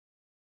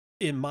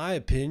 in my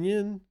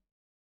opinion,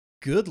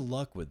 good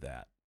luck with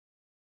that.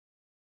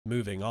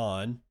 Moving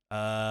on.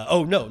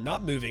 Oh no,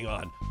 not moving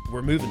on.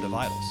 We're moving to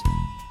vitals.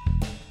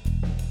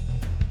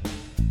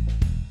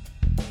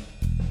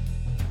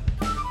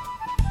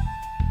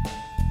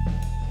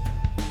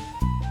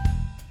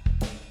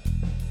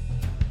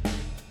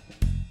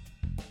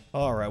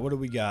 All right, what do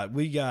we got?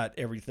 We got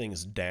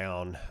everything's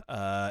down.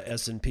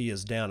 S&P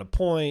is down a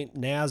point.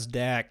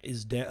 NASDAQ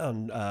is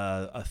down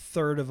a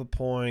third of a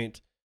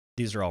point.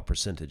 These are all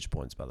percentage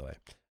points, by the way.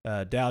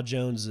 Dow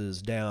Jones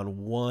is down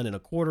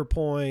 1.25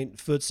 point.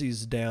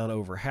 FTSE's down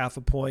over half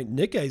a point.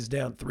 Nikkei's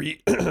down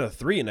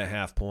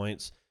 3.5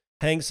 points.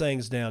 Hang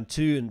Seng's down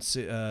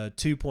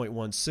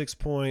 2.16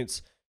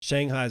 points.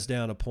 Shanghai's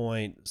down a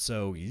point.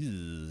 So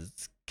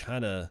it's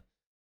kind of...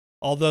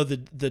 Although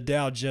the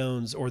Dow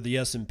Jones or the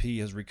S&P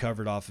has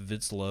recovered off of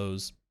its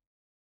lows,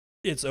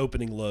 its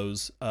opening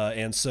lows,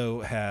 and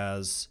so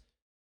has,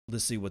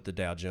 let's see what the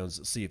Dow Jones,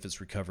 let's see if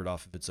it's recovered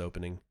off of its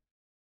opening.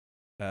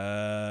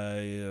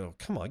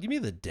 Come on, give me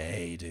the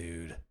day,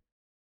 dude.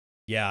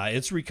 Yeah,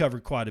 it's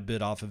recovered quite a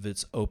bit off of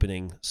its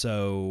opening,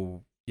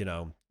 so,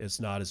 it's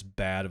not as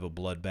bad of a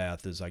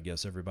bloodbath as I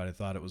guess everybody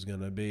thought it was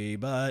going to be,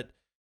 but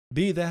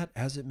be that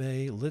as it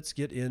may, let's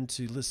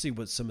see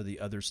what some of the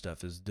other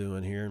stuff is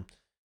doing here.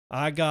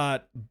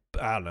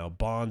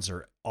 Bonds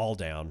are all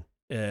down.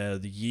 The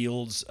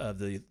yields of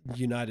the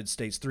United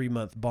States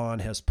 3-month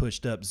bond has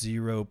pushed up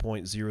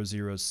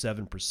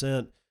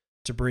 0.007%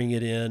 to bring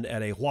it in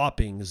at a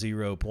whopping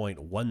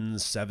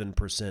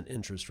 0.17%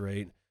 interest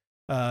rate.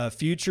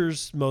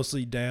 Futures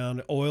mostly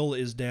down. Oil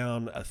is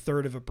down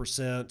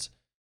 0.33%.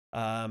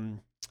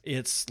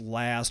 Its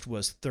last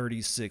was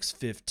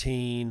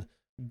 36.15.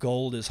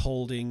 Gold is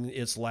holding.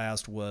 Its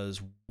last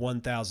was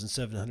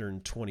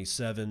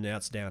 1,727.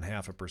 That's down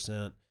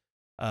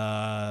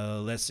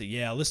 0.5%. Let's see.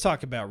 Yeah, let's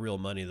talk about real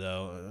money,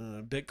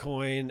 though.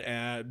 Bitcoin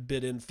at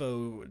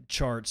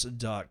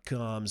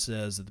bitinfocharts.com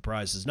says that the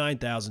price is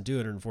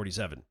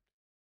 9,247.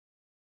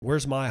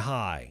 Where's my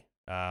high?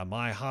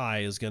 My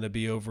high is going to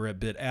be over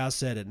at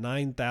BitAsset at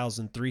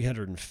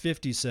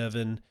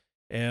 9,357.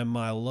 And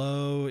my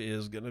low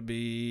is going to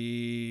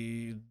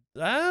be...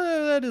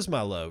 that is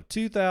my low.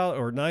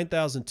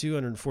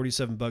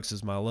 9,247 bucks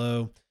is my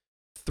low.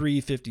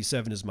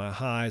 357 is my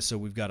high. So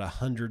we've got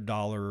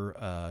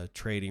 $100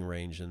 trading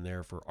range in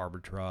there for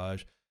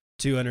arbitrage.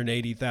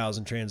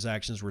 280,000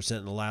 transactions were sent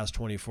in the last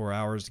 24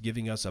 hours,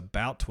 giving us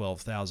about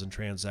 12,000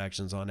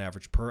 transactions on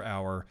average per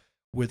hour,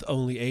 with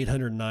only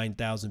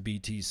 809,000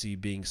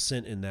 BTC being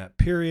sent in that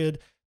period.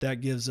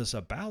 That gives us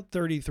about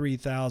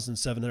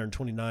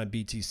 33,729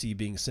 BTC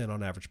being sent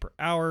on average per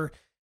hour.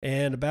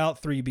 And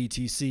about 3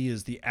 BTC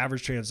is the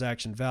average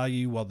transaction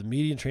value, while the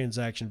median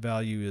transaction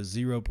value is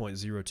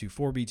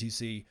 0.024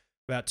 BTC,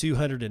 about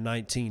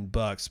 219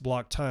 bucks.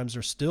 Block times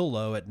are still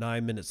low at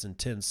 9 minutes and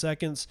 10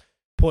 seconds.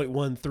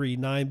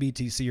 0.139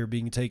 BTC are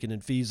being taken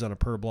in fees on a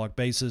per block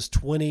basis.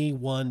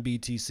 21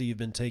 BTC have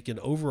been taken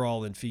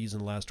overall in fees in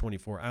the last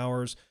 24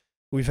 hours.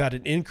 We've had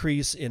an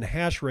increase in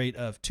hash rate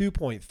of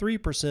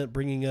 2.3%,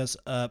 bringing us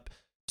up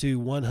to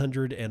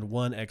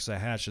 101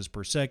 exahashes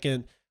per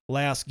second.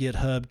 Last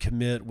GitHub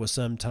commit was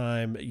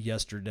sometime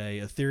yesterday.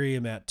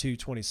 Ethereum at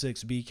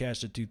 226,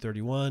 Bcash at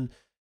 231,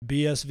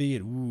 BSV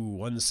at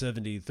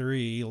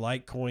 173,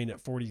 Litecoin at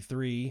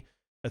 43,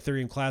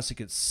 Ethereum Classic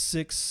at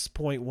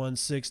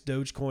 6.16,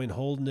 Dogecoin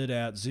holding it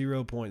at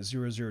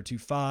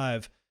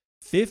 0.0025.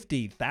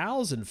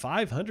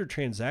 50,500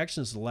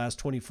 transactions in the last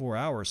 24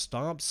 hours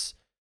stomps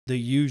the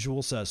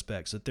usual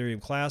suspects.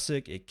 Ethereum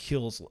Classic, it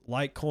kills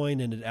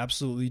Litecoin, and it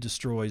absolutely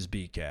destroys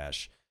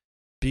Bcash.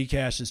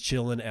 Bcash is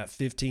chilling at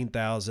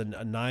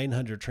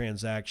 15,900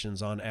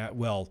 transactions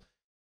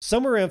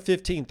somewhere around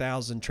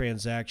 15,000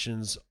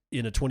 transactions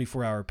in a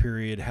 24-hour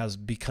period has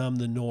become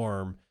the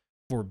norm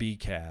for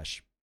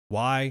Bcash.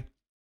 Why?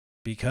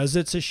 Because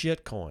it's a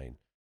shit coin.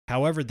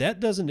 However, that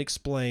doesn't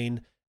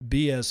explain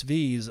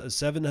BSV's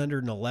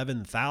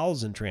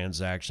 711,000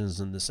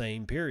 transactions in the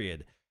same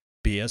period.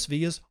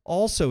 BSV is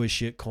also a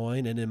shit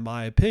coin, and in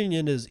my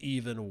opinion is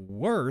even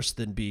worse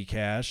than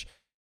Bcash,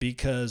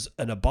 because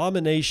an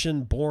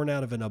abomination born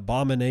out of an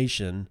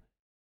abomination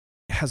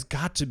has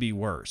got to be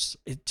worse.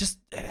 It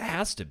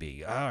has to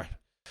be.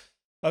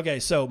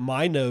 Okay, so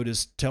my node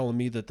is telling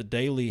me that the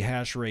daily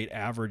hash rate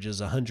average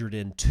is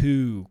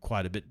 102,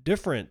 quite a bit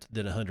different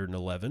than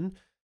 111.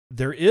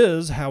 There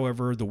is,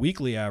 however, the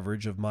weekly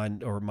average of my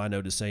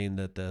node is saying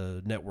that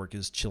the network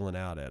is chilling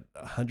out at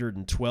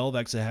 112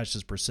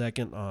 exahashes per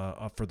second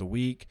for the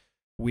week.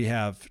 We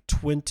have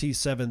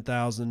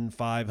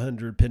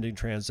 27,500 pending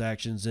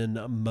transactions in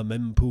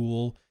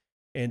mempool,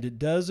 and it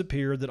does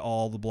appear that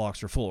all the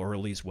blocks are full, or at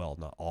least, well,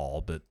 not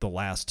all, but the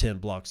last 10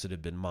 blocks that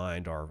have been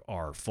mined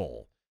are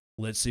full.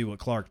 Let's see what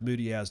Clark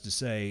Moody has to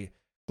say.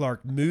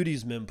 Clark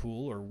Moody's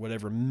mempool, or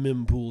whatever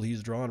mempool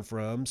he's drawn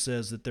from,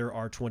 says that there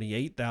are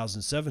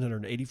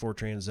 28,784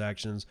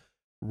 transactions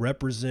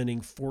representing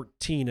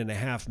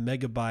 14.5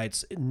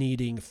 megabytes,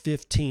 needing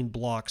 15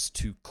 blocks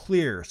to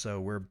clear.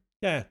 So we're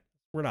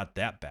not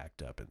that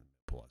backed up in the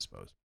mempool, I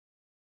suppose.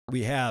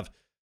 We have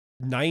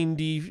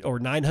 90 or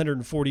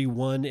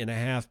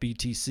 941.5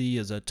 BTC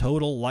as a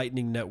total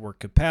Lightning Network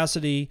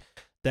capacity.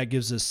 That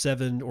gives us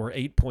 $7 or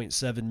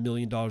 $8.7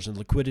 million in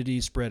liquidity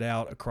spread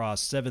out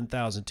across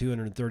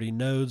 7,230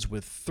 nodes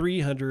with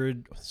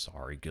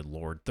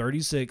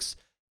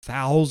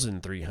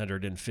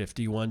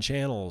 36,351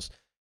 channels.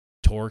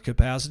 Tor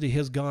capacity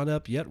has gone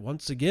up yet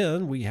once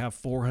again. We have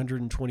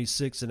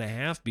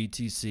 426.5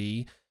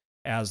 BTC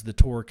as the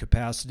Tor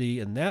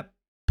capacity, and that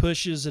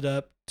pushes it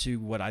up to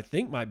what I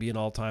think might be an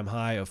all-time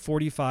high of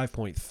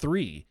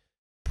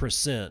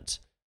 45.3%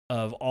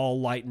 of all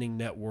Lightning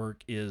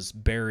Network is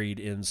buried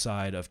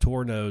inside of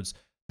Tor nodes.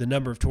 The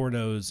number of Tor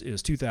nodes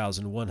is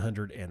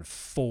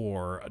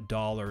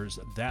 $2,104.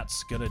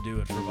 That's going to do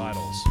it for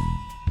Vitals.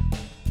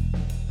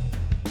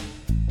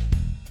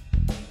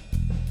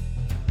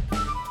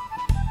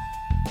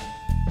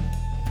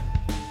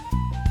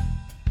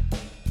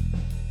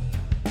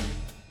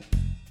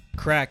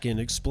 Kraken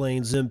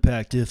explains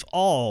impact if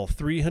all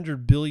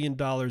 $300 billion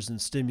in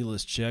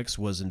stimulus checks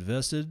was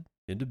invested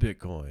into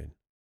Bitcoin.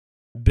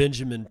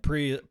 Benjamin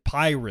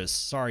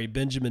Pyrus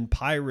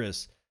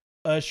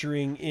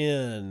ushering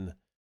in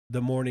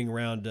the Morning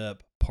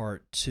Roundup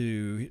Part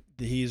 2.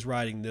 He's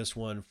writing this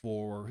one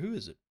for, who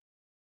is it?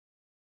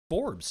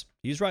 Forbes.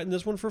 He's writing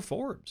this one for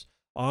Forbes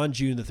on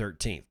June the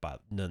 13th,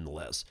 but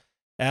nonetheless.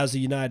 As the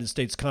United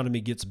States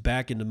economy gets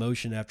back into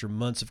motion after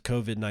months of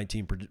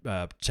COVID-19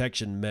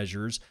 protection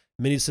measures,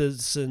 many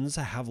citizens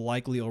have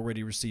likely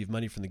already received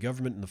money from the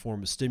government in the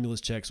form of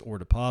stimulus checks or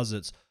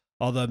deposits.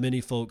 Although many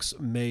folks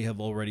may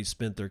have already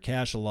spent their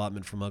cash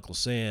allotment from Uncle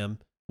Sam,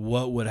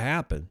 what would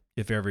happen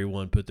if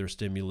everyone put their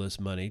stimulus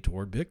money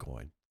toward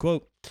Bitcoin?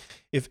 Quote,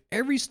 if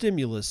every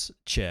stimulus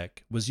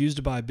check was used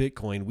to buy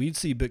Bitcoin, we'd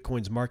see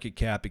Bitcoin's market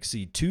cap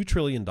exceed $2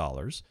 trillion.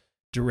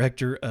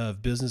 Director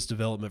of Business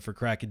Development for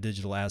Kraken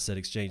Digital Asset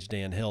Exchange,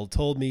 Dan Held,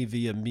 told me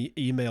via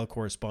email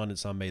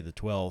correspondence on May the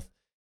 12th.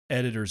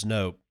 Editor's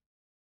note,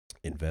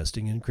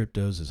 investing in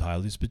cryptos is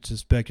highly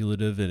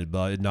speculative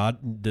and not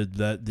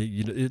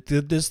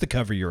this the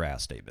cover your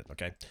ass statement.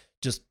 Okay,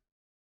 just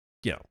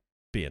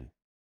being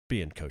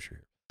kosher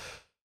here.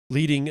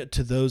 Leading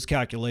to those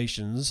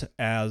calculations,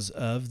 as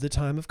of the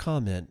time of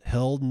comment,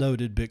 Held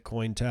noted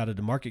Bitcoin touted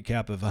a market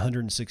cap of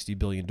 $160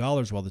 billion,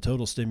 while the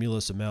total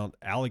stimulus amount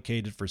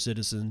allocated for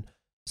citizens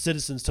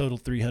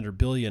totaled $300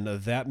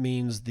 billion. That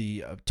means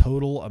the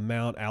total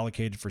amount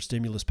allocated for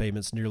stimulus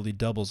payments nearly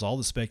doubles all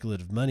the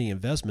speculative money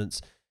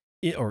invested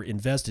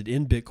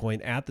in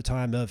Bitcoin at the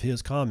time of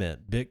his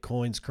comment.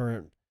 Bitcoin's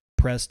current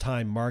press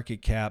time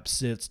market cap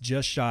sits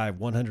just shy of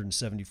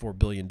 $174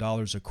 billion,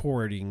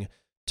 according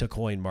to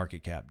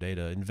CoinMarketCap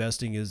data.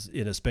 Investing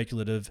in a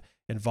speculative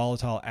and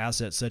volatile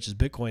asset such as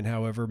Bitcoin,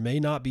 however, may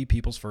not be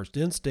people's first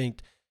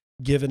instinct.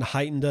 Given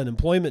heightened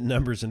unemployment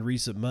numbers in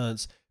recent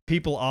months,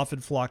 people often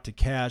flock to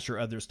cash or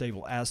other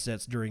stable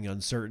assets during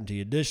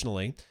uncertainty.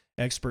 Additionally,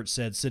 experts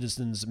said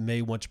citizens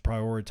may want to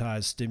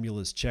prioritize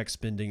stimulus check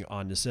spending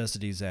on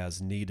necessities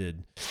as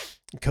needed.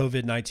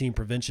 COVID-19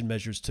 prevention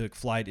measures took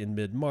flight in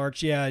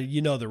mid-March. Yeah,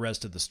 you know the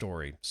rest of the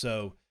story.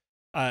 So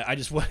I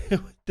just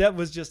that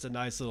was just a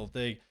nice little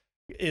thing.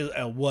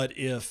 A what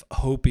if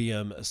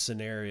hopium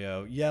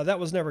scenario. Yeah, that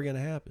was never going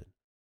to happen.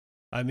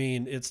 I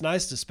mean, it's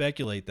nice to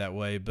speculate that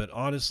way, but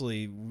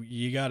honestly,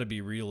 you got to be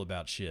real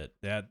about shit.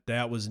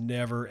 That was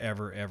never,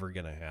 ever, ever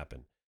going to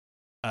happen.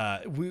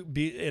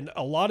 And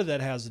a lot of that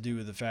has to do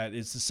with the fact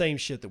it's the same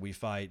shit that we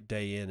fight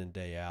day in and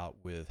day out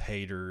with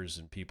haters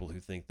and people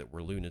who think that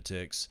we're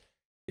lunatics,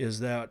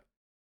 is that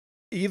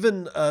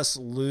even us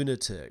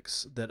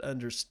lunatics that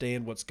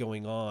understand what's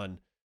going on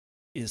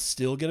is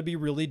still going to be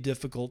really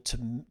difficult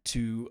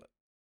to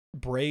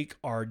break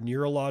our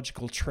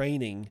neurological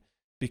training,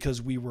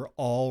 because we were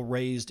all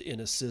raised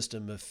in a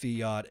system of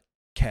fiat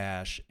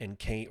cash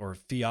and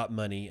fiat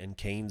money and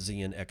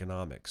Keynesian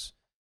economics.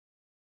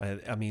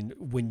 I mean,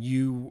 when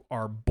you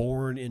are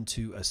born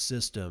into a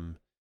system,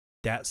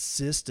 that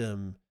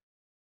system,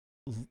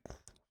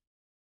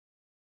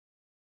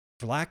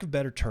 for lack of a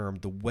better term,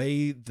 the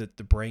way that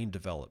the brain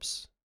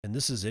develops, and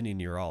this is any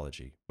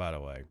neurology, by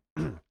the way,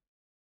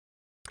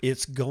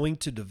 it's going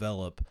to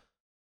develop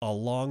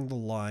along the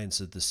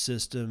lines of the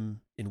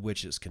system in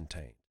which it's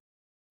contained.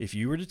 If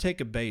you were to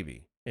take a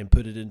baby and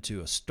put it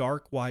into a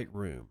stark white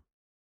room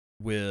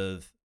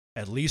with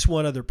at least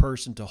one other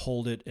person to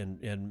hold it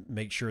and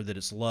make sure that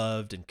it's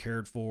loved and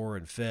cared for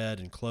and fed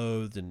and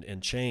clothed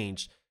and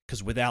changed.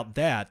 Because without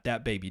that,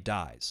 that baby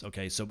dies.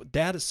 Okay, so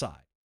that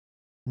aside,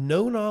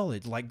 no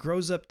knowledge, like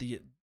grows up the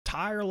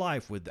entire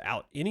life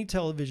without any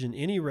television,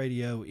 any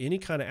radio, any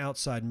kind of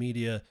outside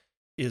media,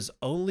 is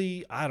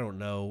only, I don't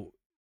know,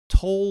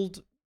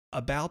 told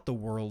about the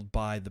world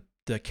by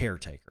the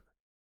caretaker.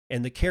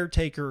 And the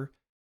caretaker,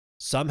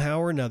 somehow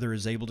or another,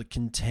 is able to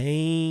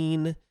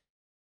contain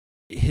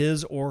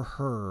his or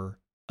her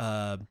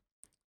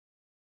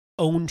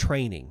own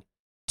training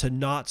to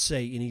not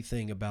say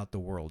anything about the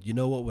world. You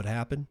know what would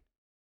happen?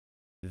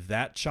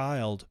 That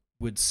child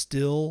would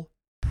still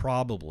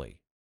probably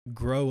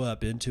grow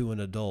up into an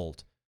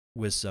adult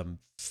with some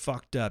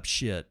fucked up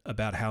shit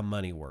about how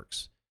money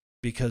works,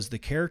 because the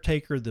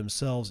caretaker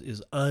themselves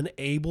is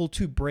unable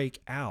to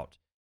break out.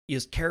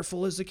 As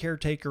careful as the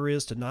caretaker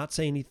is to not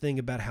say anything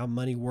about how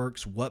money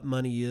works, what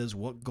money is,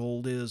 what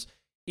gold is,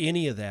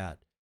 any of that,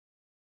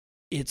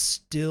 it's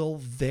still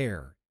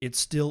there. It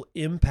still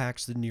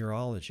impacts the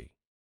neurology.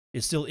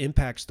 It still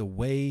impacts the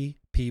way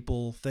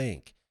people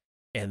think.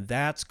 And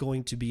that's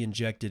going to be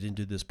injected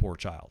into this poor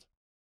child.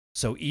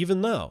 So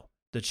even though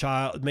the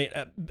child,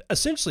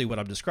 essentially what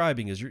I'm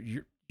describing is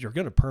you're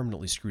going to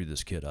permanently screw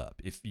this kid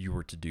up if you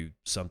were to do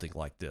something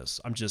like this.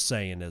 I'm just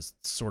saying as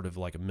sort of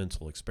like a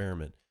mental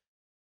experiment.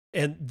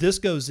 And this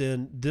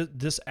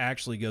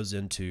actually goes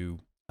into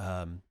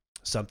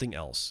something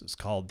else. It's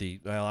called I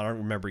don't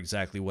remember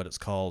exactly what it's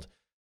called,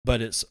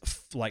 but it's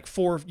like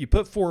you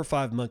put 4 or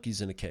 5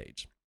 monkeys in a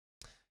cage,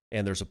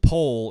 and there's a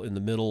pole in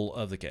the middle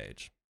of the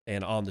cage.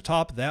 And on the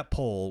top of that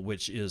pole,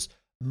 which is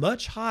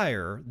much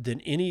higher than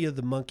any of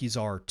the monkeys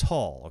are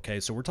tall. Okay,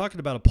 so we're talking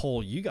about a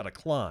pole you got to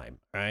climb,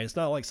 right? It's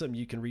not like something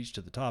you can reach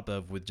to the top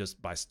of with just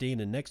by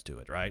standing next to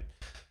it, right?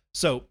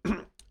 So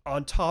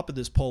on top of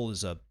this pole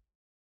is a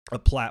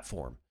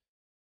platform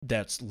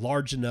that's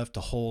large enough to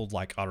hold,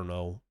 like, I don't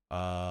know,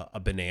 a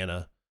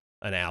banana,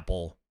 an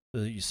apple,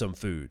 some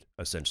food,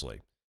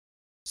 essentially.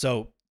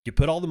 So you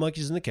put all the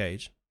monkeys in the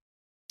cage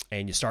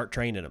and you start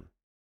training them.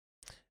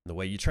 And the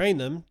way you train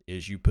them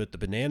is you put the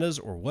bananas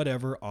or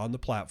whatever on the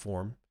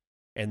platform,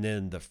 and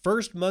then the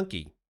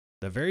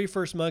very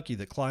first monkey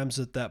that climbs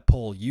at that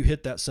pole, you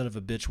hit that son of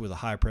a bitch with a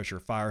high pressure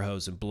fire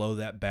hose and blow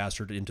that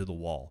bastard into the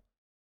wall.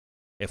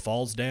 It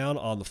falls down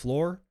on the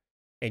floor,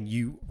 and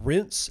you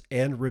rinse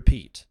and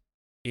repeat.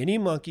 Any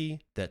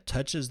monkey that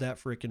touches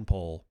that freaking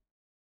pole,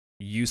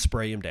 you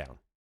spray him down.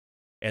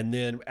 And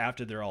then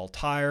after they're all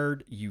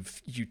tired, you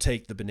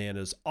take the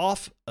bananas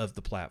off of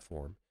the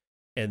platform,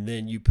 and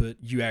then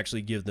you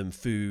actually give them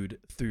food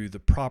through the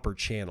proper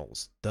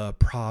channels,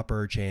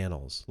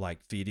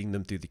 like feeding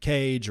them through the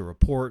cage or a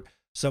port,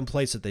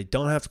 someplace that they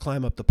don't have to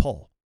climb up the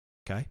pole.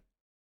 Okay.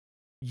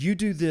 You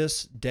do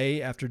this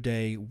day after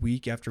day,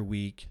 week after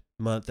week,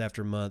 month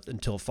after month,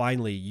 until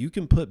finally you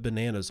can put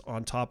bananas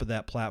on top of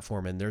that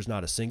platform and there's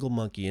not a single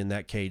monkey in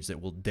that cage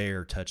that will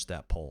dare touch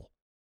that pole.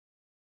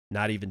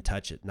 Not even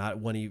touch it, not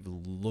want to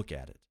even look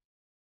at it.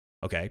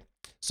 Okay,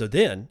 so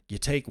then you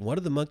take one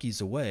of the monkeys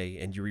away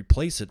and you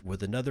replace it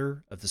with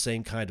another of the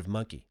same kind of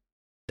monkey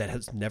that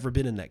has never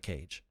been in that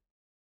cage.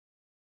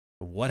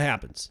 What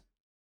happens?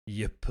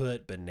 You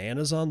put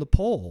bananas on the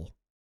pole.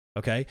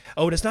 Okay.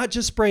 Oh, and it's not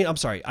just spraying. I'm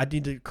sorry. I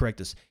need to correct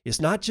this.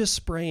 It's not just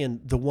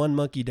spraying the one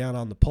monkey down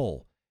on the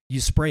pole. You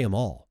spray them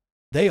all.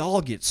 They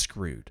all get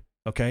screwed.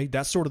 Okay.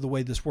 That's sort of the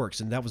way this works.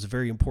 And that was a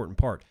very important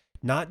part.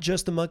 Not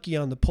just the monkey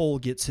on the pole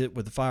gets hit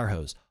with the fire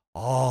hose.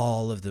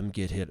 All of them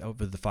get hit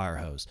over the fire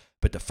hose.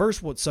 But the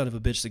first one son of a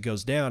bitch that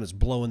goes down is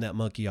blowing that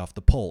monkey off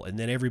the pole. And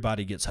then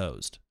everybody gets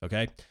hosed.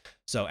 Okay.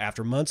 So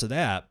after months of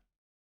that,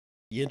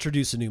 you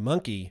introduce a new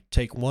monkey,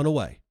 take one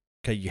away.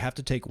 Okay. You have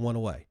to take one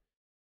away.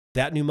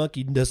 That new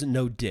monkey doesn't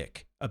know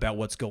dick about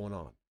what's going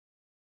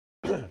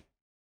on.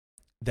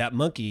 That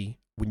monkey,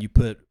 when you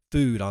put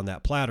food on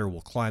that platter,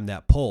 will climb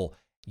that pole.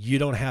 You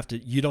don't have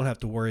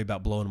to worry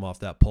about blowing them off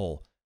that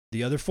pole.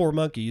 The other 4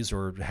 monkeys,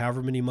 or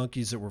however many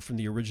monkeys that were from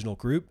the original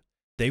group,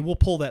 they will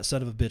pull that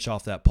son of a bitch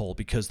off that pole,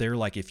 because they're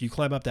like, if you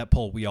climb up that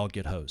pole, we all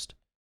get hosed.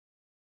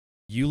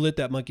 You let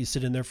that monkey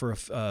sit in there for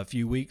a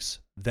few weeks.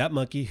 That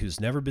monkey, who's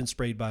never been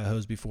sprayed by a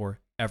hose before,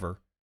 ever,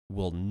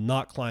 will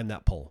not climb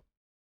that pole.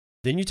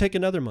 Then you take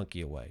another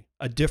monkey away,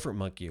 a different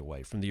monkey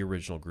away from the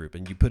original group,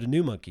 and you put a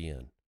new monkey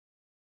in.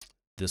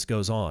 This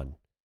goes on.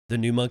 The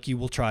new monkey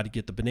will try to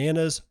get the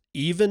bananas.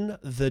 Even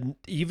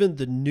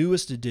the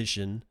newest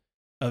edition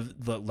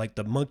of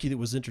the monkey that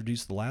was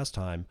introduced the last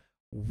time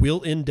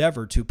will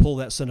endeavor to pull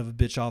that son of a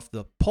bitch off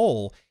the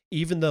pole,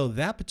 even though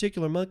that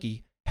particular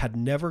monkey had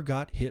never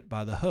got hit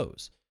by the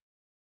hose.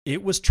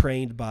 It was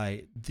trained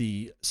by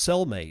the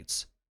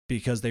cellmates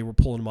because they were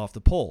pulling him off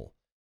the pole.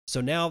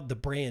 So now the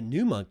brand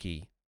new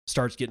monkey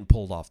starts getting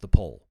pulled off the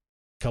pole.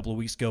 A couple of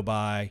weeks go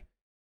by,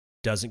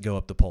 doesn't go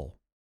up the pole.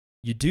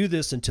 You do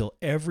this until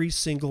every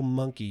single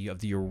monkey of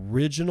the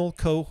original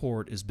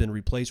cohort has been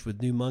replaced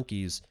with new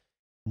monkeys.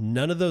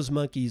 None of those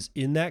monkeys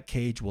in that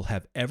cage will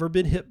have ever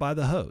been hit by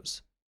the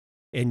hose.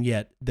 and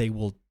yet they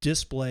will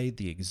display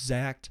the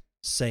exact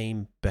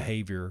same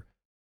behavior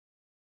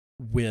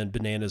when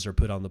bananas are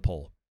put on the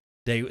poll.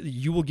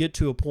 You will get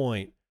to a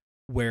point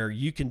where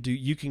you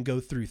can go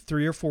through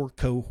 3 or 4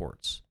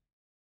 cohorts,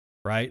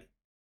 right?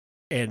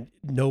 And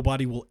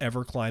nobody will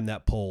ever climb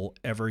that pole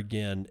ever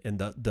again, and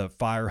the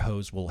fire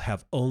hose will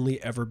have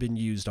only ever been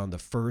used on the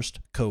first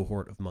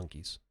cohort of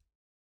monkeys.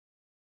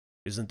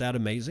 Isn't that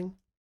amazing?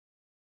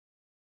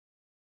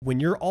 When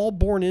you're all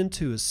born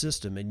into a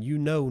system and you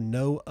know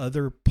no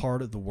other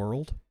part of the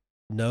world,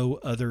 no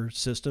other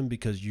system,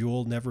 because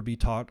you'll never be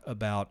taught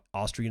about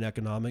Austrian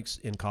economics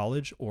in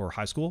college or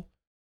high school,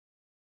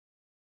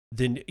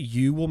 then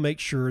you will make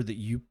sure that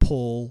you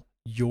pull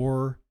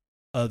your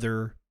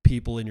other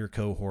people in your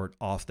cohort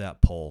off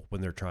that pole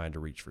when they're trying to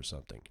reach for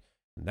something.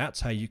 And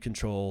that's how you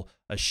control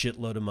a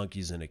shitload of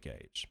monkeys in a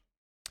cage.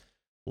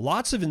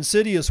 Lots of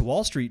insidious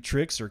Wall Street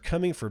tricks are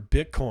coming for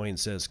Bitcoin,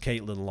 says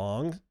Caitlin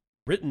Long,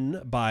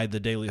 written by the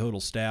Daily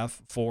Hodl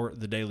staff for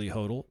the Daily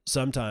Hodl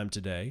sometime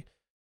today.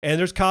 And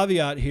there's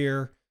caveat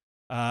here.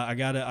 I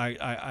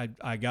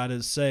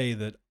gotta say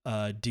that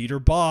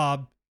Dieter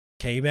Bob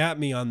came at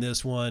me on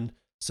this one,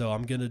 so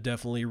I'm gonna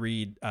definitely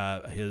read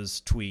his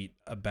tweet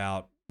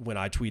about when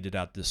I tweeted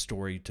out this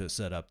story to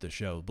set up the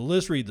show. But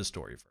let's read the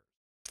story first.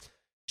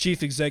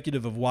 Chief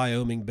executive of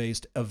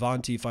Wyoming-based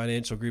Avanti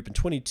Financial Group and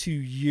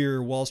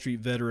 22-year Wall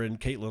Street veteran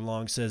Caitlin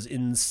Long says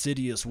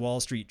insidious Wall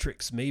Street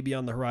tricks may be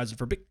on the horizon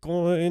for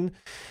Bitcoin.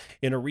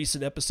 In a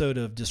recent episode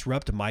of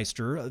Disrupt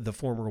Meister, the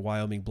former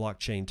Wyoming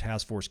Blockchain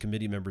Task Force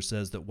committee member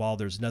says that while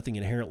there's nothing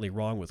inherently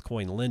wrong with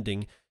coin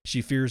lending,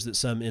 she fears that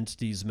some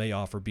entities may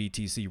offer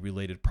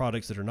BTC-related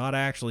products that are not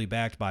actually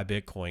backed by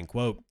Bitcoin.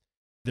 Quote,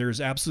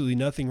 "There's absolutely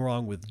nothing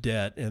wrong with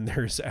debt, and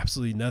there's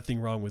absolutely nothing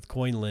wrong with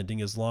coin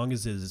lending as long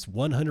as it is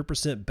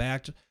 100%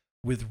 backed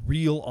with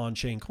real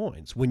on-chain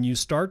coins. When you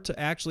start to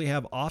actually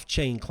have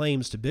off-chain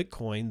claims to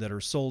Bitcoin that are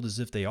sold as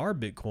if they are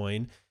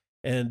Bitcoin,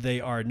 and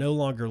they are no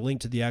longer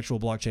linked to the actual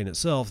blockchain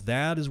itself,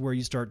 that is where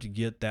you start to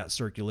get that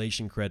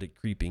circulation credit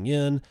creeping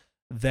in.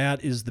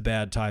 That is the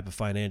bad type of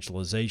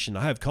financialization.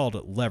 I have called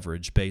it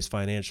leverage-based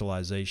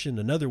financialization.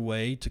 Another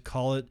way to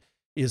call it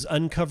is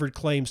uncovered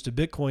claims to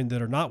Bitcoin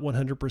that are not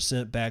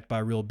 100% backed by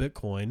real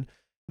Bitcoin.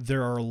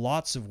 There are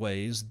lots of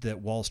ways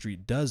that Wall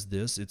Street does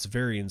this. It's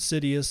very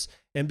insidious,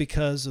 and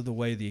because of the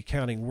way the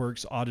accounting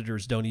works,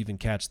 auditors don't even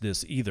catch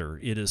this either.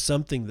 It is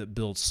something that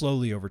builds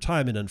slowly over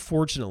time, and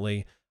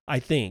unfortunately, I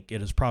think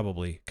it is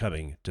probably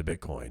coming to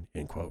Bitcoin,"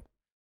 end quote.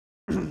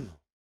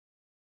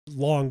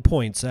 Long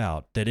points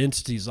out that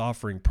entities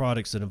offering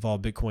products that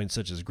involve Bitcoin,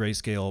 such as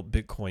Grayscale,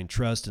 Bitcoin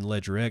Trust, and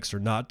LedgerX, are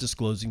not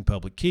disclosing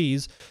public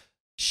keys.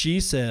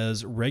 She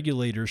says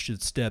regulators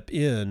should step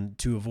in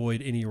to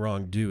avoid any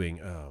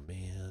wrongdoing. Oh,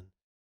 man.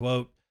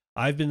 Quote,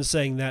 "I've been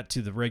saying that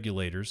to the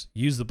regulators.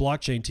 Use the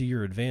blockchain to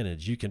your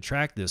advantage. You can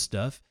track this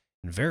stuff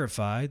and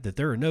verify that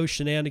there are no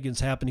shenanigans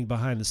happening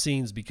behind the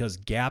scenes because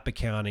GAAP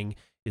accounting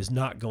is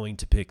not going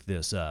to pick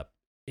this up."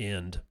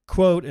 End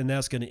quote. And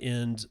that's going to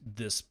end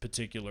this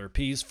particular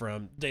piece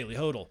from Daily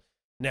Hodl.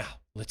 Now,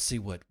 let's see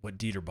what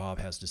Dieter Bob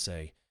has to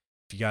say.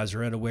 If you guys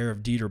are unaware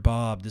of Dieter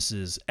Bob, this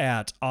is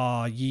at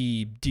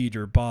Ye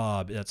Dieter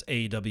Bob. That's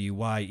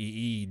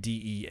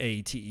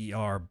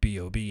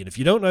AWYEEDEATERBOB. And if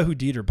you don't know who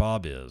Dieter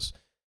Bob is,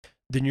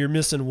 then you're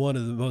missing one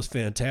of the most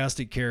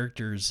fantastic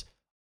characters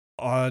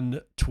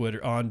on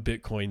Twitter, on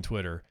Bitcoin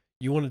Twitter.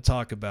 You want to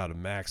talk about a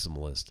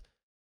maximalist.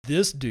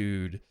 This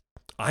dude,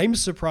 I'm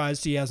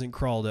surprised he hasn't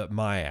crawled up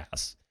my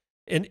ass.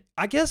 And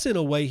I guess in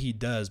a way he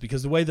does,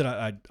 because the way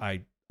that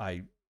I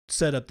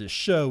set up this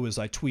show is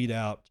I tweet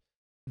out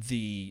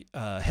the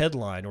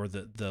headline or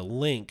the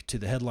link to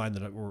the headline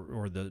that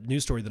or the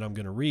news story that I'm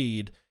going to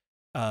read,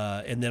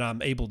 and then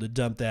I'm able to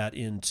dump that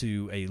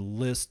into a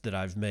list that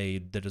I've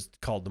made that is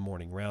called the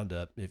Morning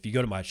Roundup. If you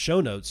go to my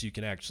show notes, you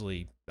can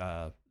actually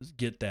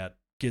get that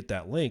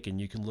link, and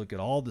you can look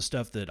at all the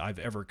stuff that I've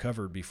ever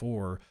covered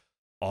before,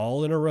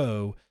 all in a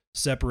row,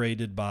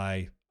 separated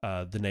by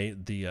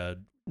the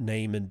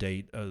name and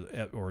date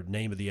or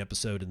name of the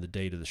episode and the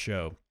date of the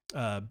show.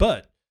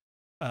 But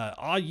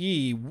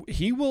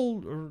Dieter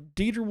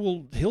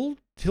will he'll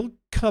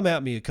come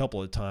at me a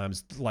couple of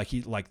times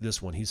like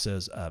this one. He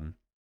says,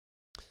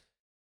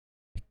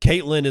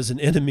 "Caitlin is an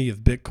enemy of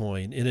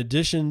Bitcoin. In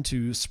addition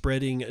to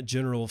spreading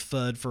general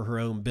FUD for her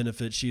own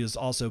benefit, she is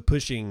also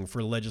pushing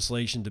for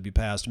legislation to be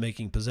passed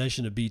making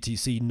possession of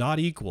BTC not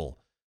equal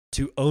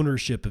to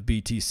ownership of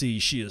BTC.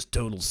 She is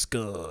total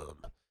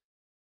scum."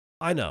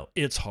 I know,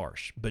 it's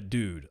harsh, but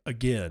dude,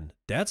 again,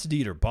 that's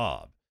Dieter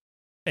Bob.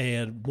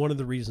 And one of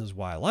the reasons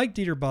why I like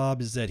Dieter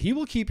Bob is that he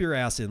will keep your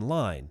ass in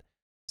line.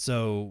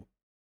 So,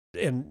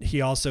 and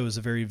he also is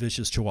a very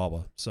vicious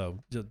chihuahua,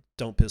 so just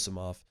don't piss him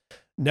off.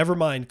 Never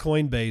mind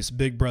Coinbase,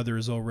 Big Brother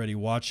is already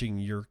watching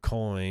your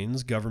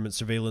coins. Government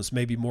surveillance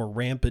may be more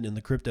rampant in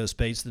the crypto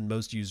space than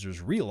most users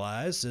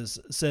realize,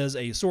 says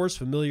a source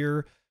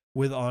familiar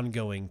with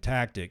ongoing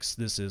tactics.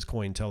 This is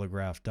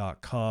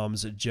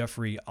Cointelegraph.com's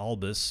Jeffrey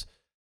Albus.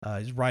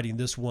 He's writing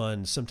this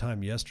one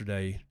sometime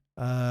yesterday.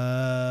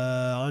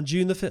 On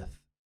June the 5th,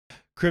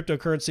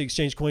 Cryptocurrency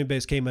exchange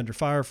Coinbase came under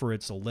fire for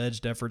its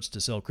alleged efforts to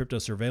sell crypto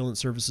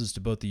surveillance services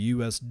to both the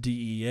U.S.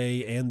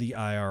 DEA and the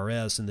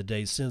IRS. In the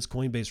days since,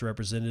 Coinbase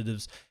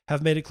representatives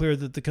have made it clear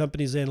that the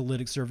company's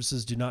analytics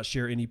services do not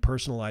share any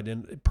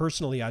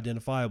personally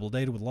identifiable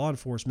data with law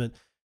enforcement.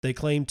 They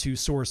claim to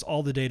source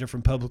all the data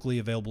from publicly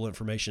available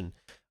information.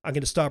 I'm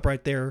going to stop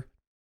right there.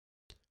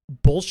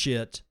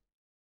 Bullshit.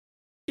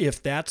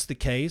 If that's the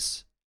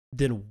case,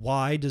 then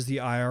why does the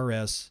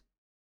IRS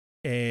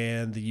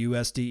and the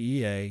US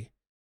DEA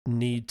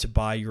need to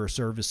buy your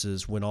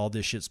services when all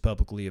this shit's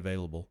publicly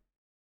available?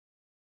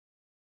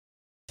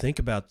 Think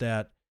about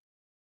that.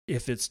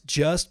 If it's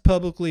just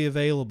publicly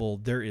available,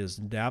 there is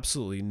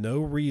absolutely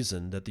no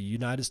reason that the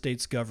United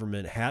States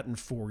government hadn't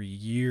for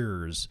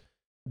years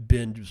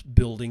been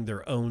building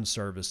their own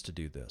service to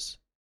do this.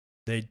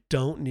 They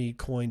don't need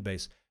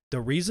Coinbase. The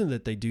reason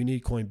that they do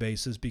need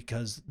Coinbase is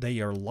because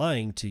they are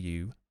lying to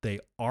you. They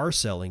are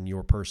selling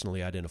your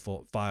personally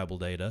identifiable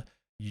data,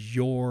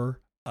 your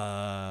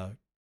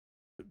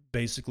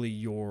basically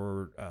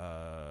your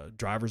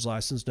driver's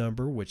license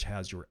number, which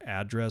has your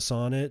address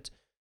on it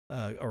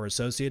or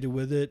associated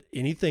with it.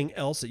 Anything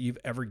else that you've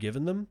ever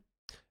given them,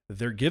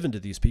 they're given to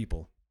these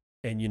people,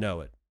 and you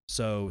know it.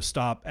 So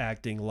stop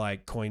acting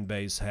like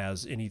Coinbase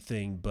has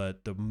anything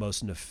but the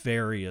most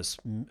nefarious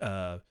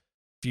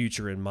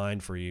future in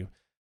mind for you.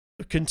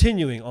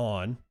 Continuing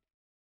on,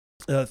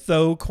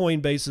 though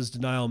Coinbase's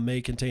denial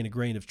may contain a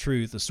grain of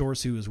truth, a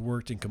source who has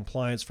worked in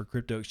compliance for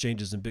crypto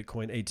exchanges and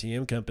Bitcoin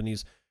ATM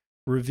companies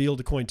revealed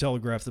to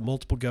Cointelegraph that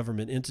multiple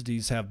government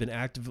entities have been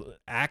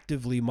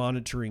actively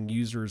monitoring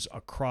users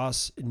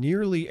across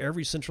nearly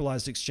every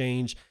centralized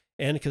exchange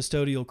and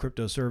custodial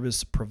crypto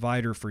service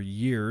provider for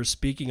years.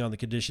 Speaking on the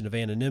condition of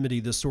anonymity,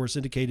 this source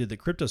indicated that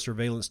crypto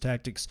surveillance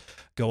tactics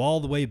go all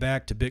the way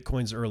back to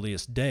Bitcoin's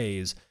earliest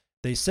days.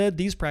 They said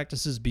these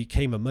practices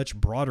became a much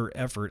broader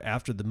effort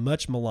after the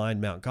much maligned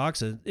Mt.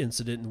 Gox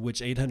incident, in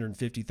which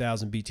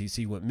 850,000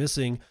 BTC went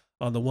missing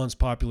on the once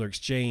popular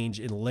exchange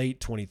in late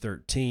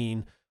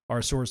 2013.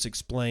 Our source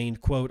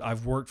explained, quote,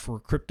 "I've worked for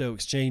crypto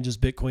exchanges,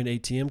 Bitcoin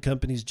ATM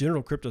companies,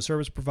 general crypto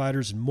service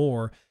providers, and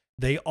more.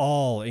 They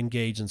all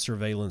engage in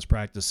surveillance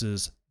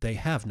practices. They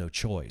have no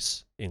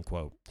choice," end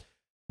quote.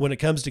 When it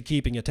comes to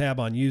keeping a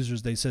tab on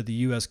users, they said the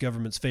U.S.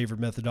 government's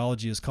favorite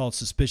methodology is called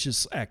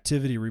Suspicious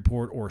Activity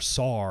Report, or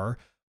SAR.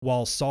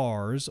 While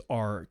SARs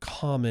are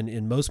common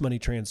in most money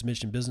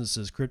transmission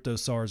businesses, crypto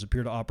SARs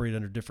appear to operate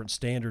under different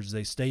standards.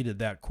 They stated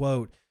that,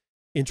 quote,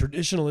 "In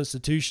traditional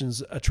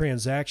institutions, a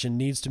transaction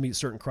needs to meet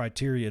certain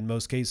criteria in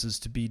most cases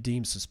to be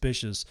deemed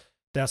suspicious.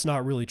 That's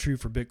not really true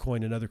for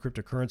Bitcoin and other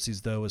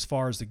cryptocurrencies, though. As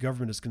far as the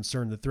government is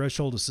concerned, the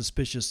threshold of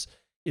suspicious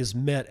is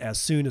met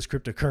as soon as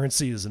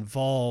cryptocurrency is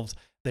involved."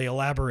 They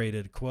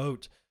elaborated,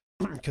 quote,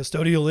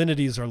 "Custodial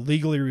entities are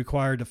legally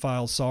required to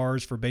file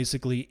SARs for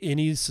basically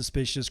any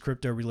suspicious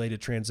crypto-related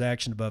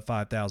transaction above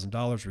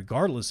 $5,000,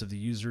 regardless of the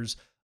user's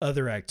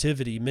other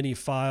activity. Many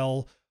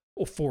file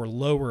for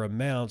lower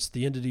amounts.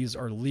 The entities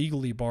are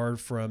legally barred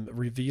from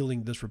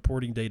revealing this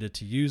reporting data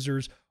to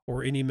users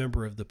or any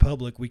member of the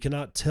public. We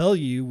cannot tell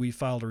you we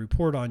filed a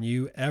report on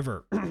you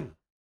ever."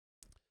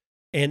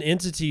 And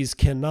entities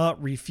cannot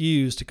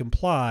refuse to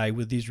comply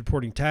with these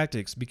reporting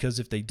tactics, because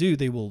if they do,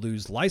 they will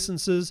lose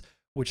licenses,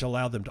 which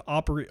allow them to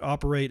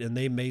operate, and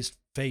they may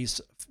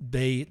face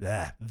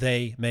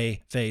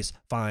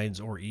fines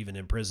or even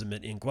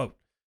imprisonment, end quote.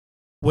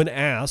 When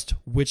asked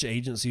which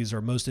agencies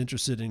are most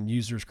interested in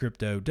users'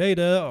 crypto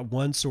data,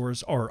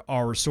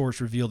 our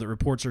source revealed that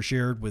reports are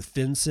shared with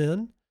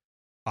FinCEN,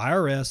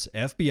 IRS,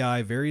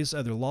 FBI, various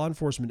other law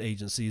enforcement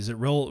agencies. It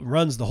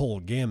runs the whole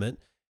gamut.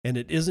 And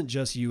it isn't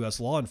just U.S.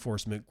 law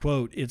enforcement.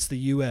 Quote, "It's the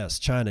U.S.,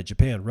 China,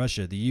 Japan,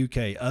 Russia, the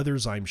U.K.,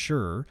 others, I'm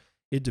sure.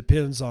 It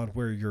depends on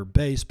where you're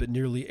based, but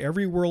nearly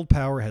every world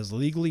power has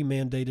legally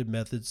mandated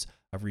methods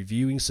of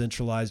reviewing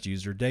centralized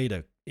user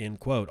data," end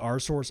quote. Our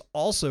source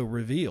also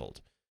revealed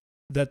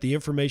that the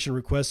information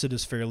requested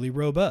is fairly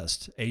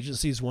robust.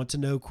 Agencies want to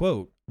know,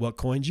 quote, "what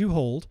coins you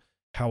hold,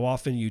 how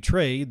often you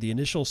trade, the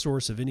initial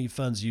source of any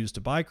funds used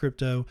to buy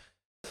crypto,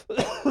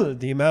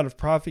 the amount of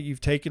profit you've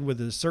taken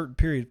within a certain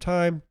period of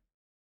time."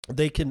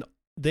 They can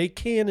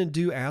and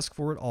do ask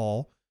for it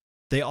all.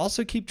 They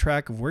also keep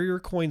track of where your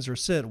coins are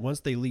sent once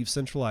they leave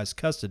centralized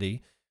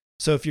custody.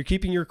 So if you're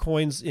keeping your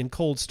coins in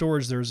cold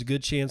storage, there's a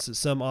good chance that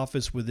some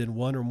office within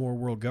one or more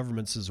world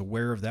governments is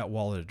aware of that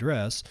wallet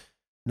address.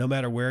 No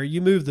matter where you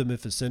move them,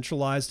 if a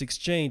centralized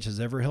exchange has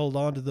ever held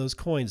on to those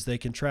coins, they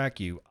can track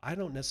you. I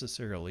don't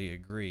necessarily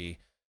agree.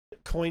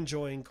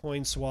 CoinJoin,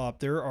 CoinSwap,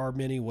 there are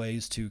many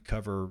ways to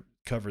cover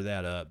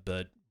that up,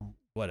 but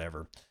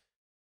whatever.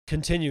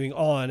 Continuing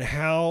on,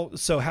 how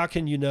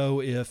can you know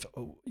if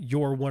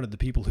you're one of the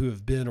people who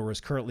have been or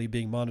is currently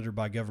being monitored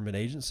by a government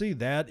agency?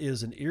 That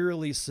is an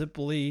eerily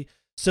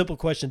simple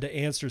question to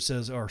answer,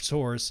 says our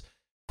source.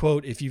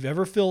 Quote, "If you've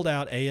ever filled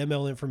out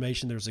AML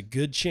information, there's a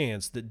good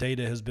chance that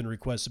data has been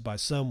requested by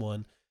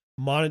someone.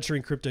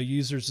 Monitoring crypto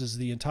users is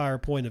the entire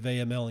point of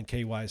AML and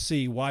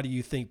KYC. Why do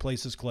you think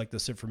places collect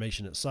this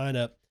information at sign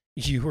up?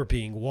 You are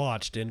being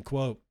watched," end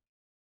quote.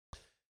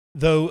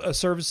 Though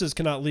services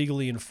cannot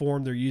legally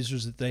inform their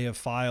users that they have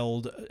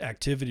filed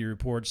activity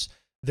reports,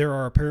 there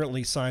are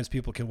apparently signs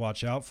people can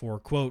watch out for.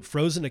 Quote,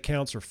 frozen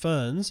accounts or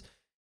funds.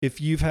 If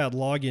you've had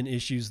login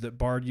issues that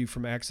barred you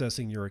from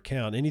accessing your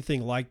account,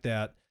 anything like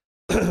that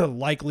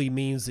likely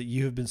means that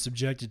you have been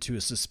subjected to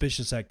a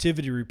suspicious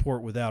activity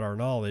report without our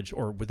knowledge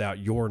or without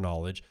your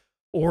knowledge,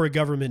 or a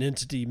government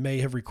entity may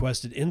have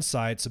requested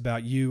insights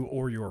about you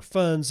or your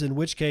funds, in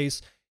which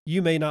case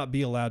you may not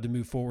be allowed to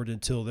move forward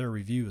until their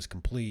review is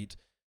complete.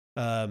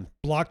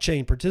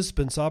 Blockchain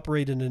participants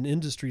operate in an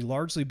industry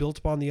largely built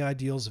upon the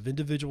ideals of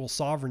individual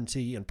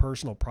sovereignty and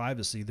personal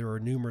privacy. There are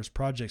numerous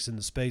projects in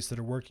the space that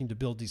are working to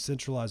build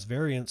decentralized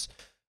variants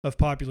of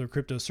popular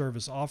crypto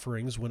service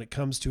offerings. When it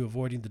comes to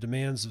avoiding the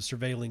demands of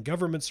surveilling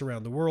governments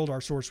around the world,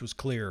 our source was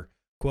clear.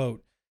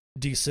 Quote,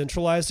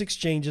 decentralized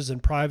exchanges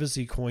and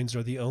privacy coins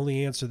are the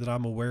only answer that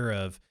I'm aware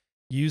of.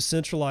 Use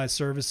centralized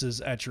services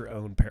at your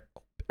own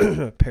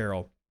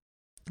peril.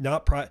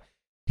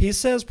 He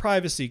says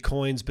privacy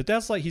coins, but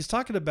that's like he's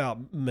talking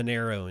about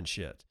Monero and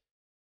shit.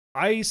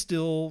 I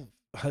still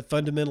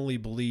fundamentally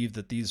believe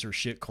that these are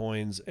shit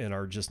coins and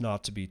are just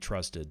not to be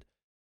trusted.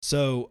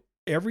 So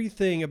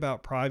everything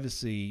about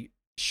privacy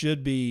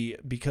should be,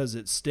 because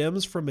it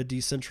stems from a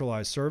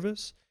decentralized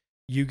service.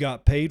 You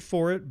got paid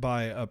for it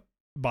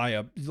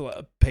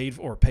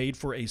paid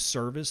for a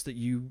service that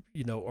you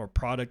know, or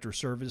product or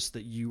service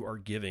that you are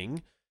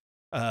giving.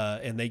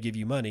 And they give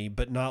you money,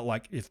 but not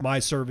like if my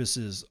service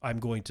is I'm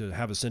going to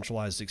have a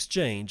centralized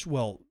exchange,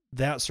 well,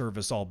 that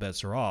service, all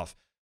bets are off.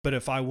 But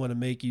if I want to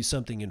make you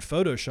something in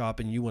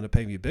Photoshop and you want to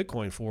pay me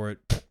Bitcoin for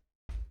it,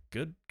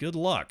 good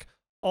luck.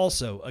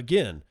 Also,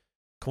 again,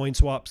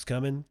 CoinSwap's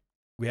coming.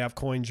 We have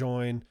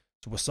CoinJoin,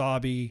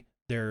 Wasabi,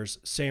 there's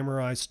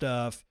Samurai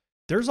stuff.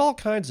 There's all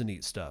kinds of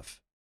neat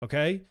stuff,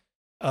 okay?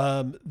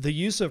 The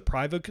use of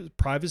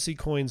privacy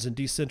coins and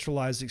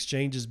decentralized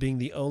exchanges being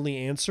the only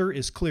answer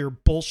is clear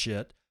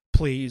bullshit.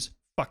 Please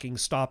fucking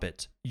stop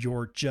it.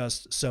 You're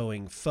just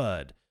sowing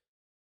FUD.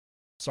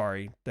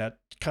 Sorry, that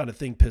kind of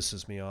thing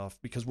pisses me off,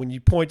 because when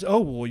you point, oh,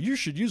 well, you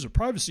should use a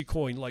privacy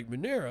coin like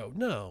Monero.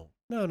 No.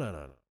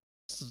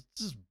 This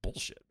is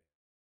bullshit.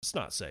 It's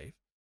not safe.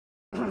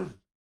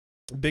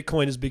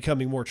 Bitcoin is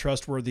becoming more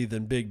trustworthy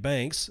than big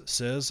banks,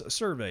 says a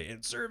survey.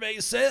 And survey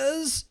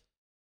says...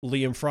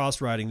 Liam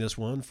Frost writing this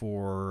one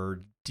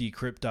for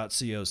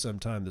decrypt.co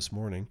sometime this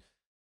morning.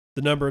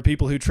 The number of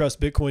people who trust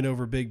Bitcoin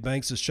over big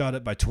banks has shot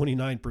up by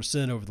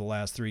 29% over the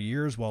last 3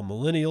 years, while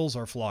millennials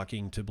are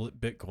flocking to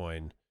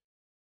Bitcoin.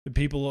 The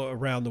people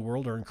around the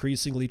world are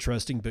increasingly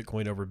trusting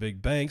Bitcoin over big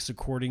banks,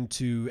 according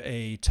to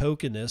a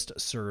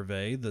Tokenist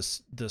survey.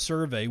 The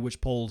survey,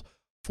 which polled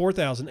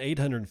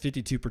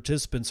 4,852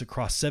 participants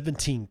across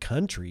 17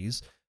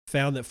 countries,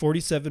 found that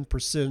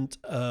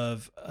 47%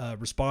 of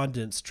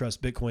respondents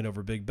trust Bitcoin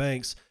over big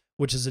banks,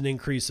 which is an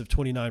increase of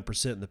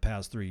 29% in the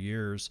past 3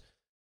 years.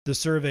 The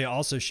survey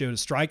also showed a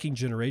striking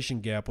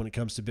generation gap when it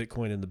comes to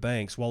Bitcoin and the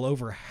banks. While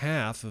over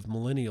half of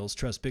millennials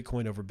trust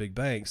Bitcoin over big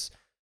banks,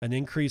 an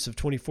increase of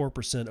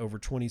 24% over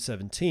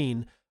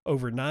 2017,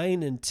 over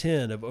 9 in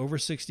 10 of over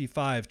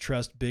 65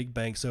 trust big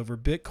banks over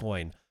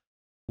Bitcoin.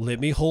 Let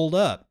me hold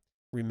up.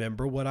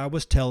 Remember what I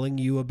was telling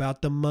you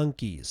about the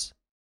monkeys?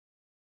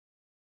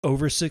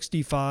 Over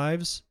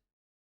 65s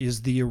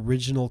is the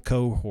original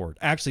cohort.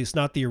 Actually, it's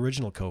not the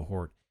original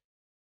cohort.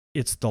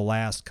 It's the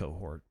last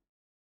cohort.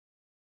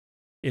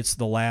 It's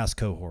the last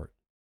cohort.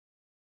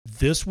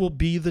 This will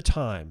be the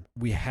time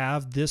we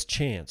have this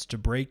chance to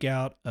break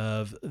out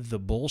of the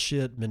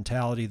bullshit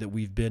mentality that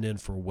we've been in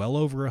for well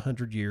over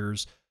 100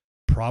 years,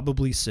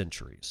 probably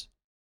centuries.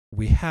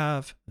 We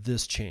have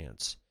this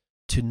chance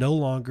to no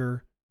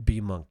longer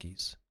be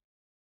monkeys.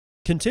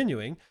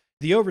 Continuing,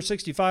 the over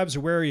 65s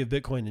are wary of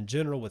Bitcoin in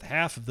general, with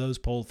half of those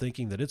polled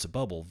thinking that it's a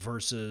bubble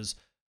versus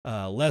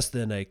less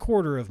than a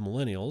quarter of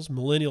millennials.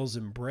 Millennials'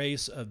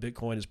 embrace of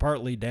Bitcoin is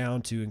partly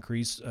down to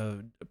increased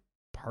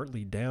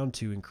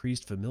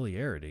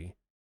familiarity.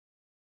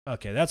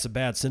 Okay, that's a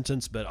bad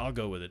sentence, but I'll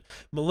go with it.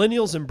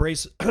 Millennials'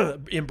 embrace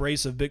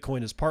of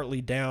Bitcoin is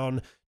partly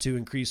down to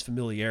increased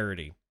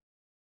familiarity.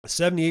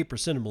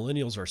 78% of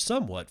millennials are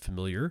somewhat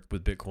familiar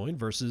with Bitcoin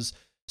versus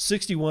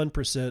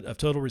 61% of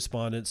total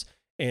respondents,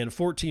 and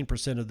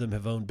 14% of them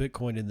have owned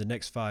Bitcoin in the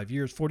next 5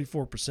 years.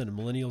 44% of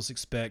millennials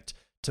expect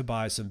to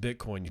buy some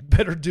Bitcoin. You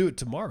better do it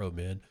tomorrow,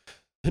 man.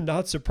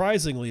 Not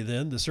surprisingly,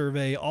 then, the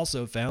survey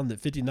also found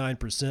that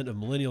 59% of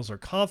millennials are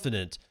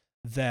confident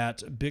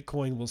that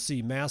Bitcoin will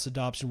see mass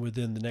adoption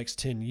within the next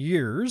 10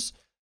 years,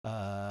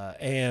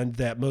 and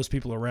that most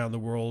people around the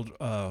world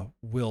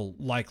will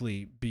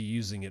likely be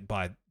using it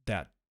by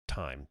that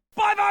time.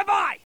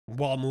 Bye.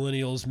 While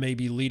millennials may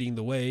be leading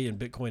the way in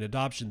Bitcoin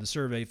adoption, the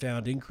survey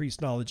found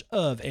increased knowledge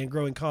of and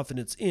growing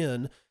confidence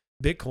in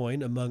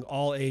Bitcoin among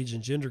all age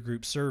and gender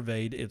groups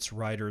surveyed, its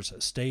writers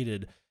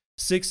stated.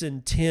 6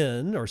 in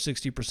 10, or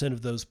 60%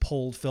 of those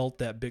polled, felt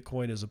that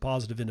Bitcoin is a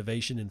positive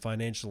innovation in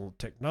financial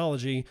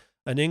technology,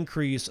 an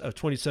increase of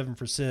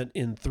 27%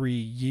 in 3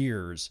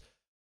 years.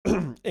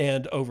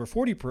 And over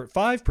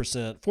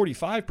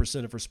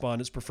 45% of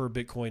respondents prefer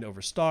Bitcoin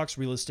over stocks,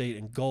 real estate,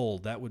 and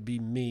gold. That would be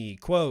me.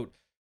 Quote,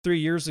 3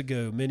 years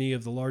ago, many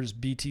of the largest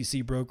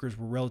BTC brokers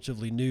were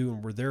relatively new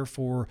and were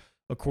therefore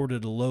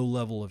accorded a low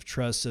level of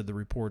trust, said the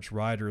report's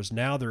writers.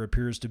 Now there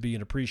appears to be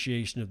an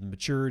appreciation of the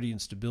maturity and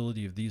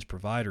stability of these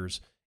providers,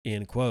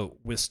 end quote.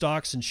 With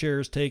stocks and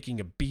shares taking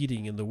a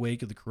beating in the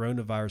wake of the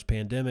coronavirus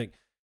pandemic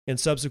and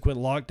subsequent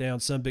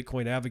lockdown, some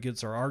Bitcoin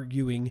advocates are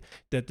arguing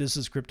that this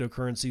is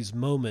cryptocurrency's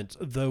moment.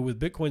 Though with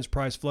Bitcoin's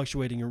price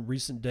fluctuating in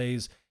recent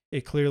days,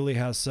 it clearly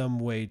has some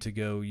way to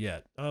go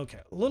yet. Okay,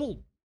 a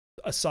little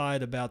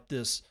aside about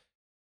this,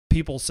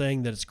 people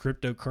saying that it's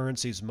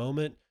cryptocurrency's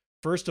moment.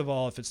 First of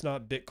all, if it's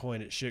not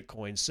Bitcoin, it's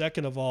shitcoin.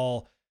 Second of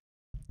all,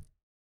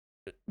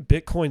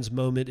 Bitcoin's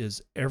moment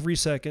is every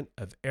second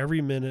of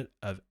every minute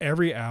of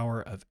every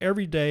hour of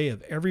every day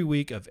of every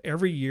week of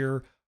every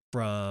year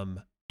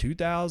from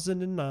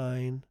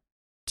 2009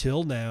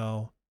 till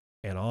now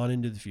and on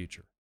into the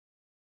future.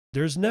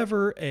 There's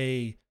never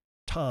a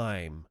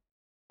time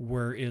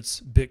where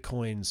it's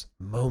Bitcoin's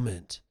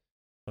moment.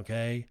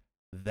 Okay?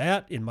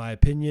 That, in my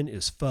opinion,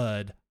 is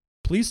FUD.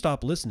 Please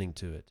stop listening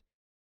to it.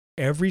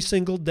 Every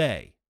single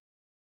day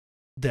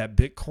that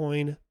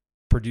Bitcoin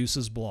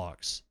produces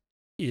blocks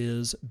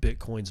is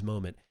Bitcoin's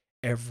moment.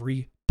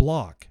 Every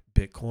block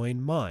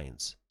Bitcoin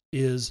mines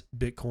is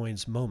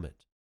Bitcoin's moment.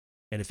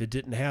 And if it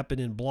didn't happen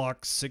in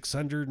block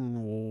 600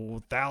 and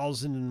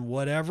 1,000 and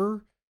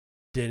whatever,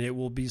 then it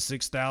will be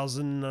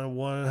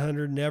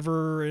 6,100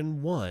 never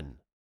and one.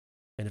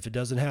 And if it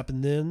doesn't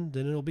happen then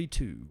it'll be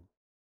 2,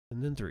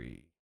 and then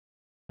 3,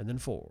 and then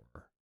 4.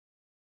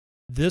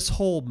 This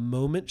whole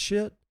moment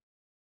shit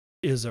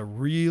is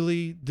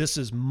this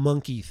is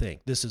monkey think.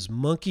 This is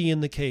monkey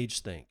in the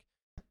cage think.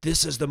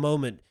 This is the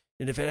moment.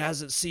 And if it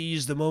hasn't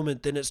seized the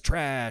moment, then it's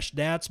trash.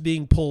 That's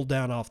being pulled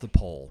down off the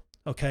pole.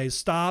 Okay,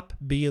 stop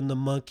being the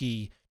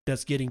monkey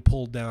that's getting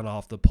pulled down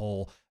off the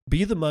pole.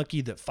 Be the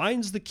monkey that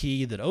finds the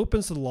key, that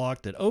opens the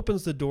lock, that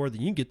opens the door, then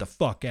you can get the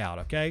fuck out,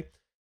 okay?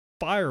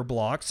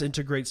 Fireblocks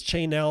integrates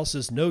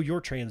Chainalysis Know Your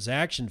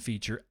Transaction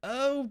feature.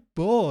 Oh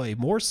boy,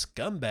 more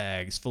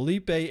scumbags.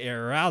 Felipe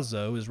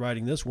Erazo is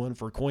writing this one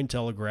for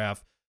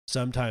Cointelegraph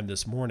sometime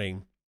this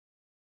morning.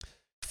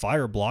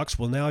 Fireblocks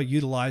will now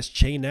utilize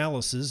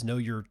Chainalysis Know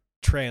Your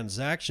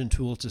Transaction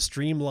tool to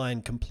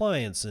streamline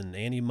compliance and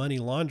anti-money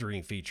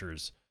laundering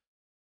features.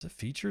 Is it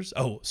features?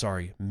 Oh,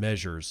 sorry,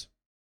 measures.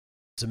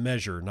 It's a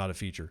measure, not a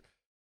feature.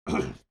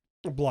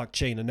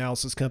 Blockchain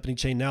analysis company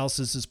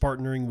Chainalysis is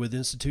partnering with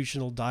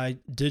institutional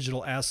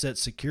digital asset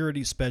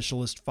security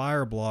specialist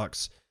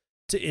Fireblocks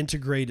to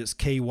integrate its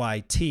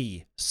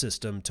KYT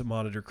system to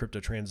monitor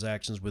crypto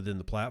transactions within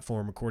the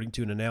platform, according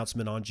to an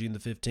announcement on June the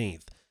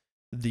 15th.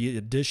 The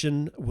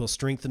addition will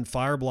strengthen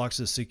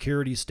Fireblocks'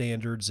 security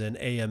standards and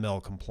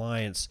AML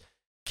compliance.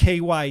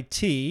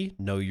 KYT,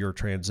 Know Your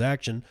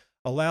Transaction,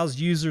 allows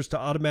users to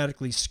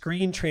automatically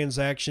screen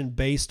transaction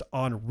based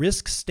on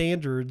risk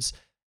standards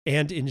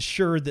and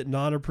ensure that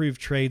non-approved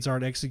trades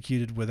aren't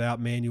executed without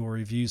manual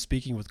review.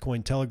 Speaking with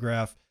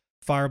Cointelegraph,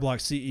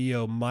 Fireblocks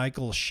CEO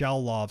Michael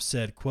Shalov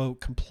said,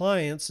 quote,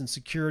 compliance and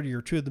security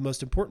are two of the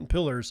most important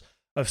pillars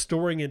of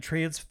storing and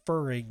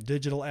transferring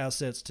digital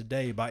assets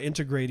today. By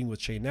integrating with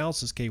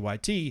Chainalysis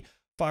KYT,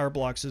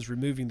 Fireblocks is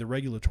removing the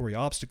regulatory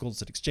obstacles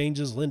that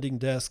exchanges, lending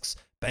desks,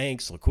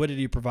 banks,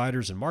 liquidity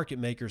providers, and market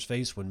makers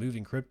face when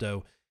moving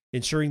crypto,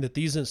 ensuring that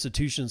these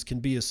institutions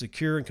can be as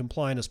secure and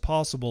compliant as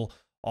possible,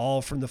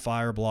 all from the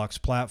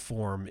Fireblocks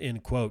platform,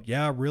 end quote.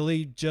 Yeah,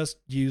 really, just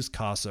use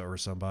Casa or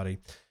somebody.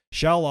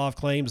 Shalov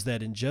claims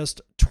that in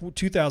just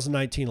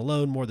 2019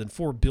 alone, more than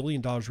 $4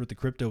 billion worth of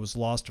crypto was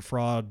lost to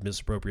fraud,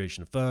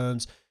 misappropriation of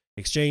funds,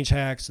 exchange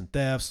hacks, and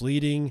thefts,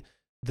 leading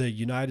the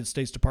United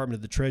States Department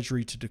of the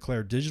Treasury to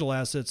declare digital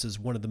assets as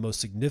one of the most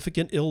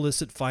significant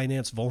illicit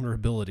finance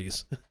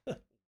vulnerabilities.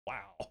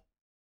 Wow.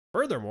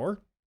 Furthermore,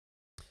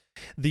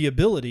 the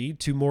ability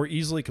to more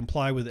easily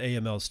comply with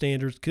AML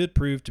standards could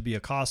prove to be a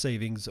cost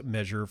savings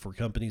measure for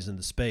companies in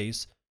the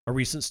space. A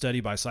recent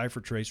study by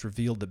CipherTrace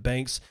revealed that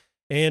banks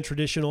and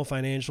traditional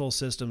financial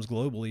systems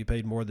globally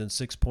paid more than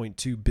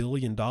 $6.2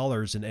 billion in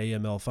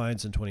AML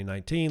fines in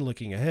 2019.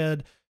 Looking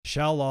ahead,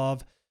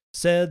 Shalov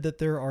said that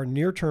there are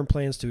near-term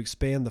plans to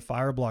expand the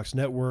Fireblocks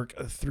network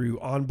through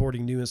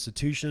onboarding new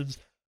institutions,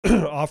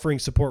 offering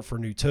support for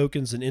new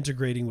tokens, and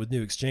integrating with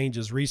new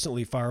exchanges.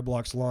 Recently,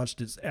 Fireblocks launched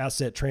its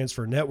asset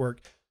transfer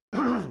network.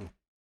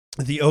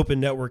 The open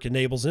network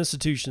enables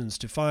institutions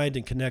to find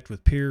and connect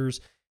with peers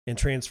and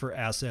transfer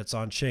assets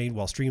on chain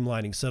while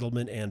streamlining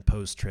settlement and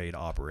post-trade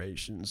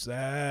operations.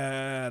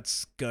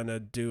 That's gonna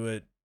do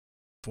it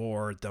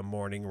for the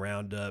morning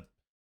roundup.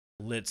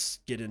 Let's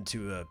get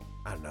into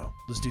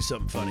let's do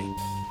something funny.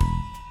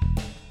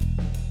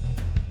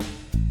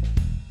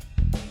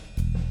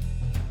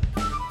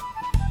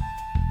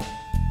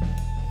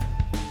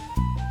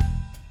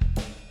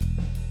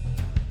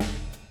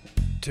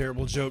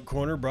 Terrible Joke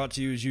Corner, brought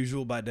to you as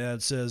usual by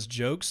Dad Says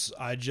Jokes.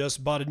 I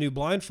just bought a new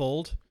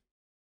blindfold.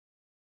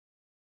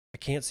 I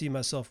can't see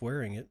myself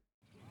wearing it.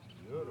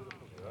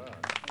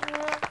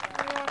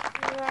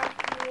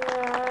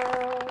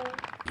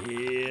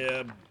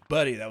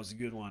 Buddy, that was a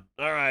good one.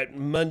 All right,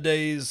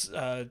 Monday's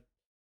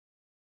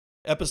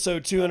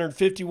episode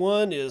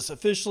 251 is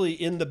officially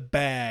in the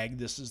bag.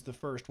 This is the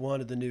first one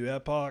of the new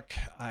epoch.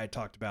 I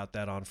talked about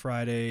that on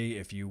Friday.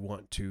 If you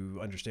want to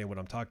understand what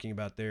I'm talking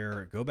about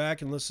there, go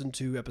back and listen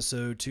to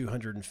episode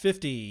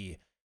 250,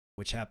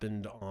 which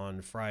happened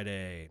on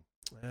Friday.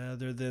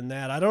 Other than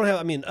that,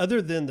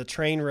 other than the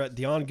train wreck,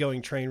 the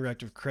ongoing train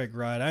wreck of Craig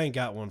Wright, I ain't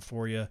got one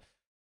for you.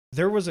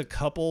 There was a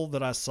couple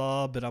that I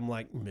saw, but I'm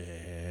like,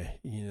 meh,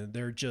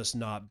 they're just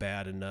not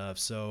bad enough.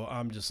 So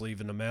I'm just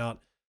leaving them out.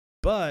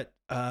 But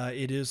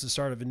it is the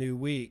start of a new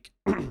week.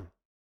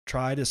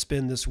 Try to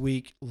spend this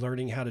week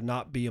learning how to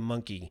not be a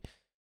monkey.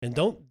 And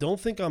don't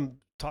think I'm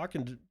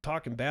talking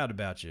bad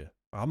about you.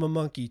 I'm a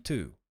monkey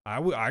too.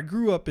 I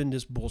grew up in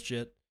this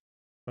bullshit.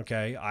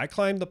 Okay, I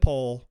climbed the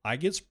pole. I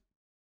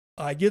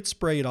get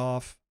sprayed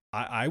off.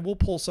 I will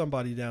pull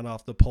somebody down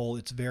off the pole.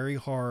 It's very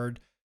hard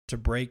to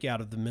break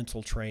out of the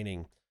mental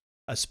training,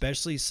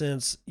 especially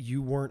since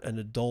you weren't an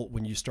adult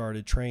when you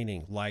started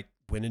training, like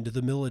went into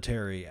the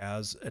military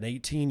as an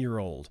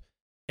 18-year-old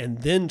and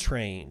then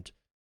trained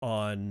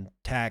on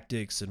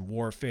tactics and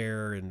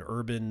warfare and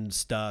urban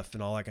stuff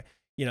and all that.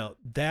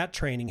 That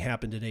training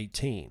happened at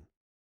 18.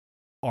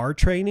 Our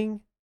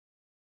training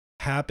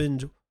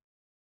happened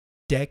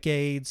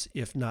decades,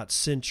 if not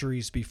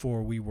centuries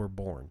before we were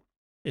born.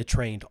 It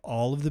trained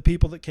all of the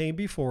people that came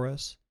before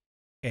us,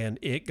 and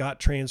it got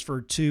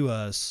transferred to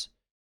us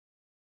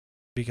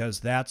because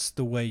that's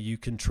the way you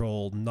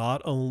control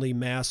not only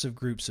massive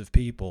groups of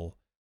people,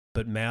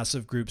 but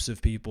massive groups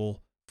of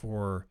people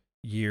for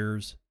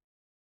years,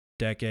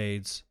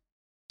 decades,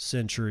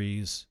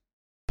 centuries,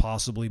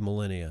 possibly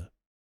millennia.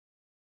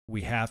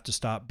 We have to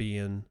stop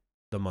being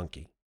the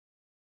monkey.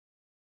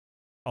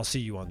 I'll see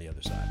you on the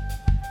other side.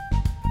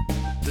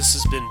 This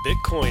has been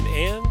Bitcoin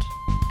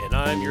and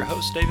I'm your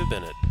host, David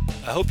Bennett.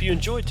 I hope you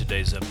enjoyed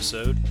today's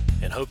episode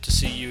and hope to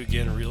see you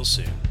again real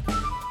soon.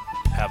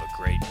 Have a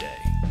great day.